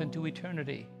people off into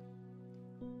eternity.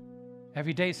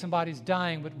 Every day somebody's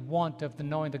dying with want of the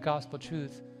knowing the gospel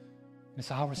truth. It's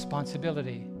our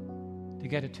responsibility to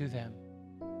get it to them.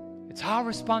 It's our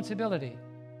responsibility.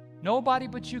 Nobody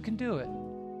but you can do it.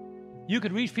 You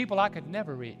could reach people I could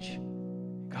never reach.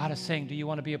 God is saying, do you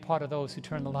want to be a part of those who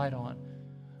turn the light on?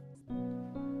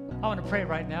 I want to pray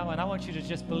right now, and I want you to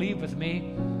just believe with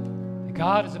me that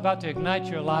God is about to ignite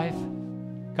your life.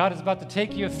 God is about to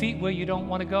take your feet where you don't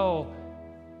want to go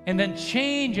and then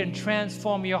change and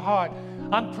transform your heart.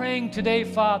 I'm praying today,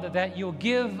 Father, that you'll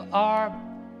give our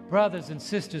brothers and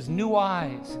sisters new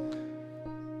eyes,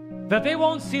 that they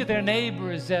won't see their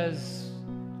neighbors as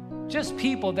just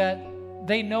people that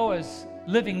they know as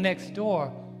living next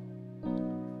door,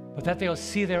 but that they'll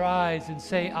see their eyes and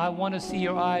say, "I want to see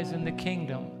your eyes in the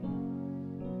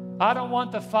kingdom. I don't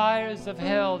want the fires of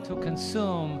hell to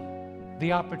consume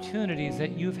the opportunities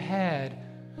that you've had.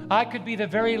 I could be the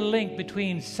very link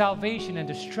between salvation and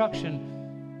destruction,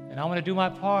 and I want to do my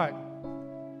part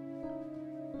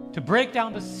to break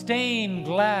down the stained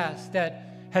glass that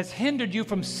has hindered you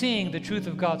from seeing the truth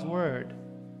of God's word."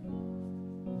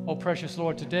 Oh, precious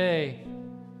Lord, today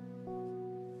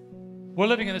we're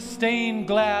living in a stained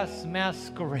glass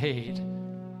masquerade.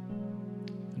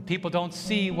 And people don't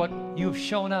see what you've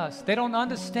shown us. They don't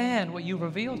understand what you've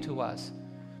revealed to us.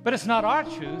 But it's not our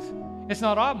truth. It's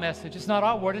not our message. It's not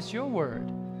our word. It's your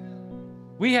word.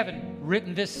 We haven't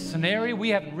written this scenario. We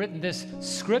haven't written this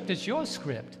script. It's your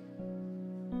script.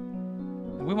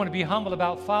 And we want to be humble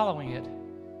about following it.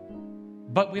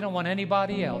 But we don't want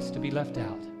anybody else to be left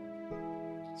out.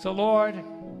 So, Lord,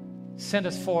 send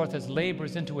us forth as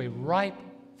laborers into a ripe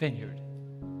vineyard.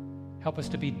 Help us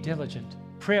to be diligent,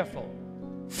 prayerful,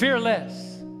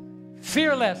 fearless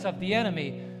of the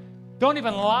enemy. Don't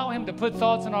even allow him to put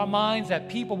thoughts in our minds that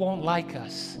people won't like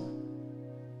us.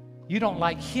 You don't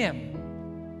like him.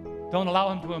 Don't allow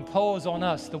him to impose on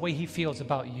us the way he feels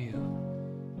about you.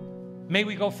 May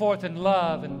we go forth in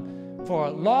love and for a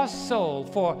lost soul,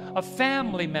 for a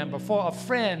family member, for a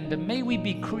friend, and may we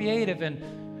be creative and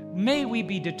may we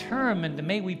be determined and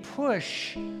may we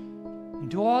push and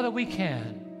do all that we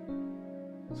can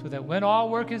so that when our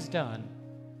work is done,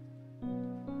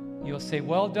 you'll say,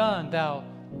 "Well done, thou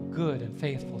good and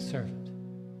faithful servant."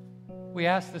 We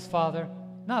ask this, Father,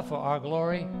 not for our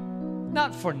glory,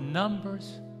 not for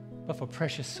numbers, but for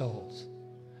precious souls.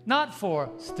 Not for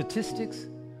statistics,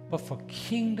 but for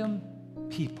kingdom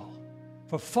people.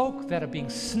 For folk that are being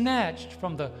snatched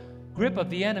from the grip of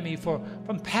the enemy, from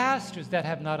pastors that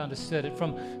have not understood it,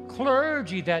 from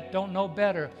clergy that don't know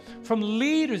better, from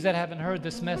leaders that haven't heard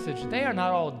this message. They are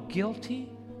not all guilty.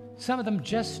 Some of them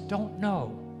just don't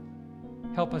know.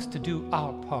 Help us to do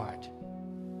our part.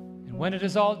 And when it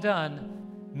is all done,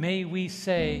 may we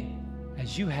say,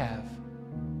 as you have,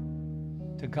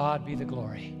 "To God be the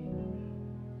glory."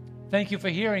 Thank you for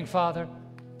hearing, Father.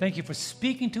 Thank you for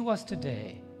speaking to us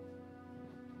today.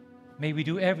 May we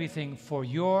do everything for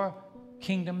your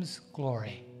kingdom's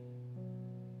glory.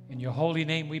 In your holy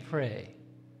name we pray.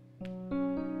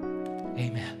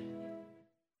 Amen.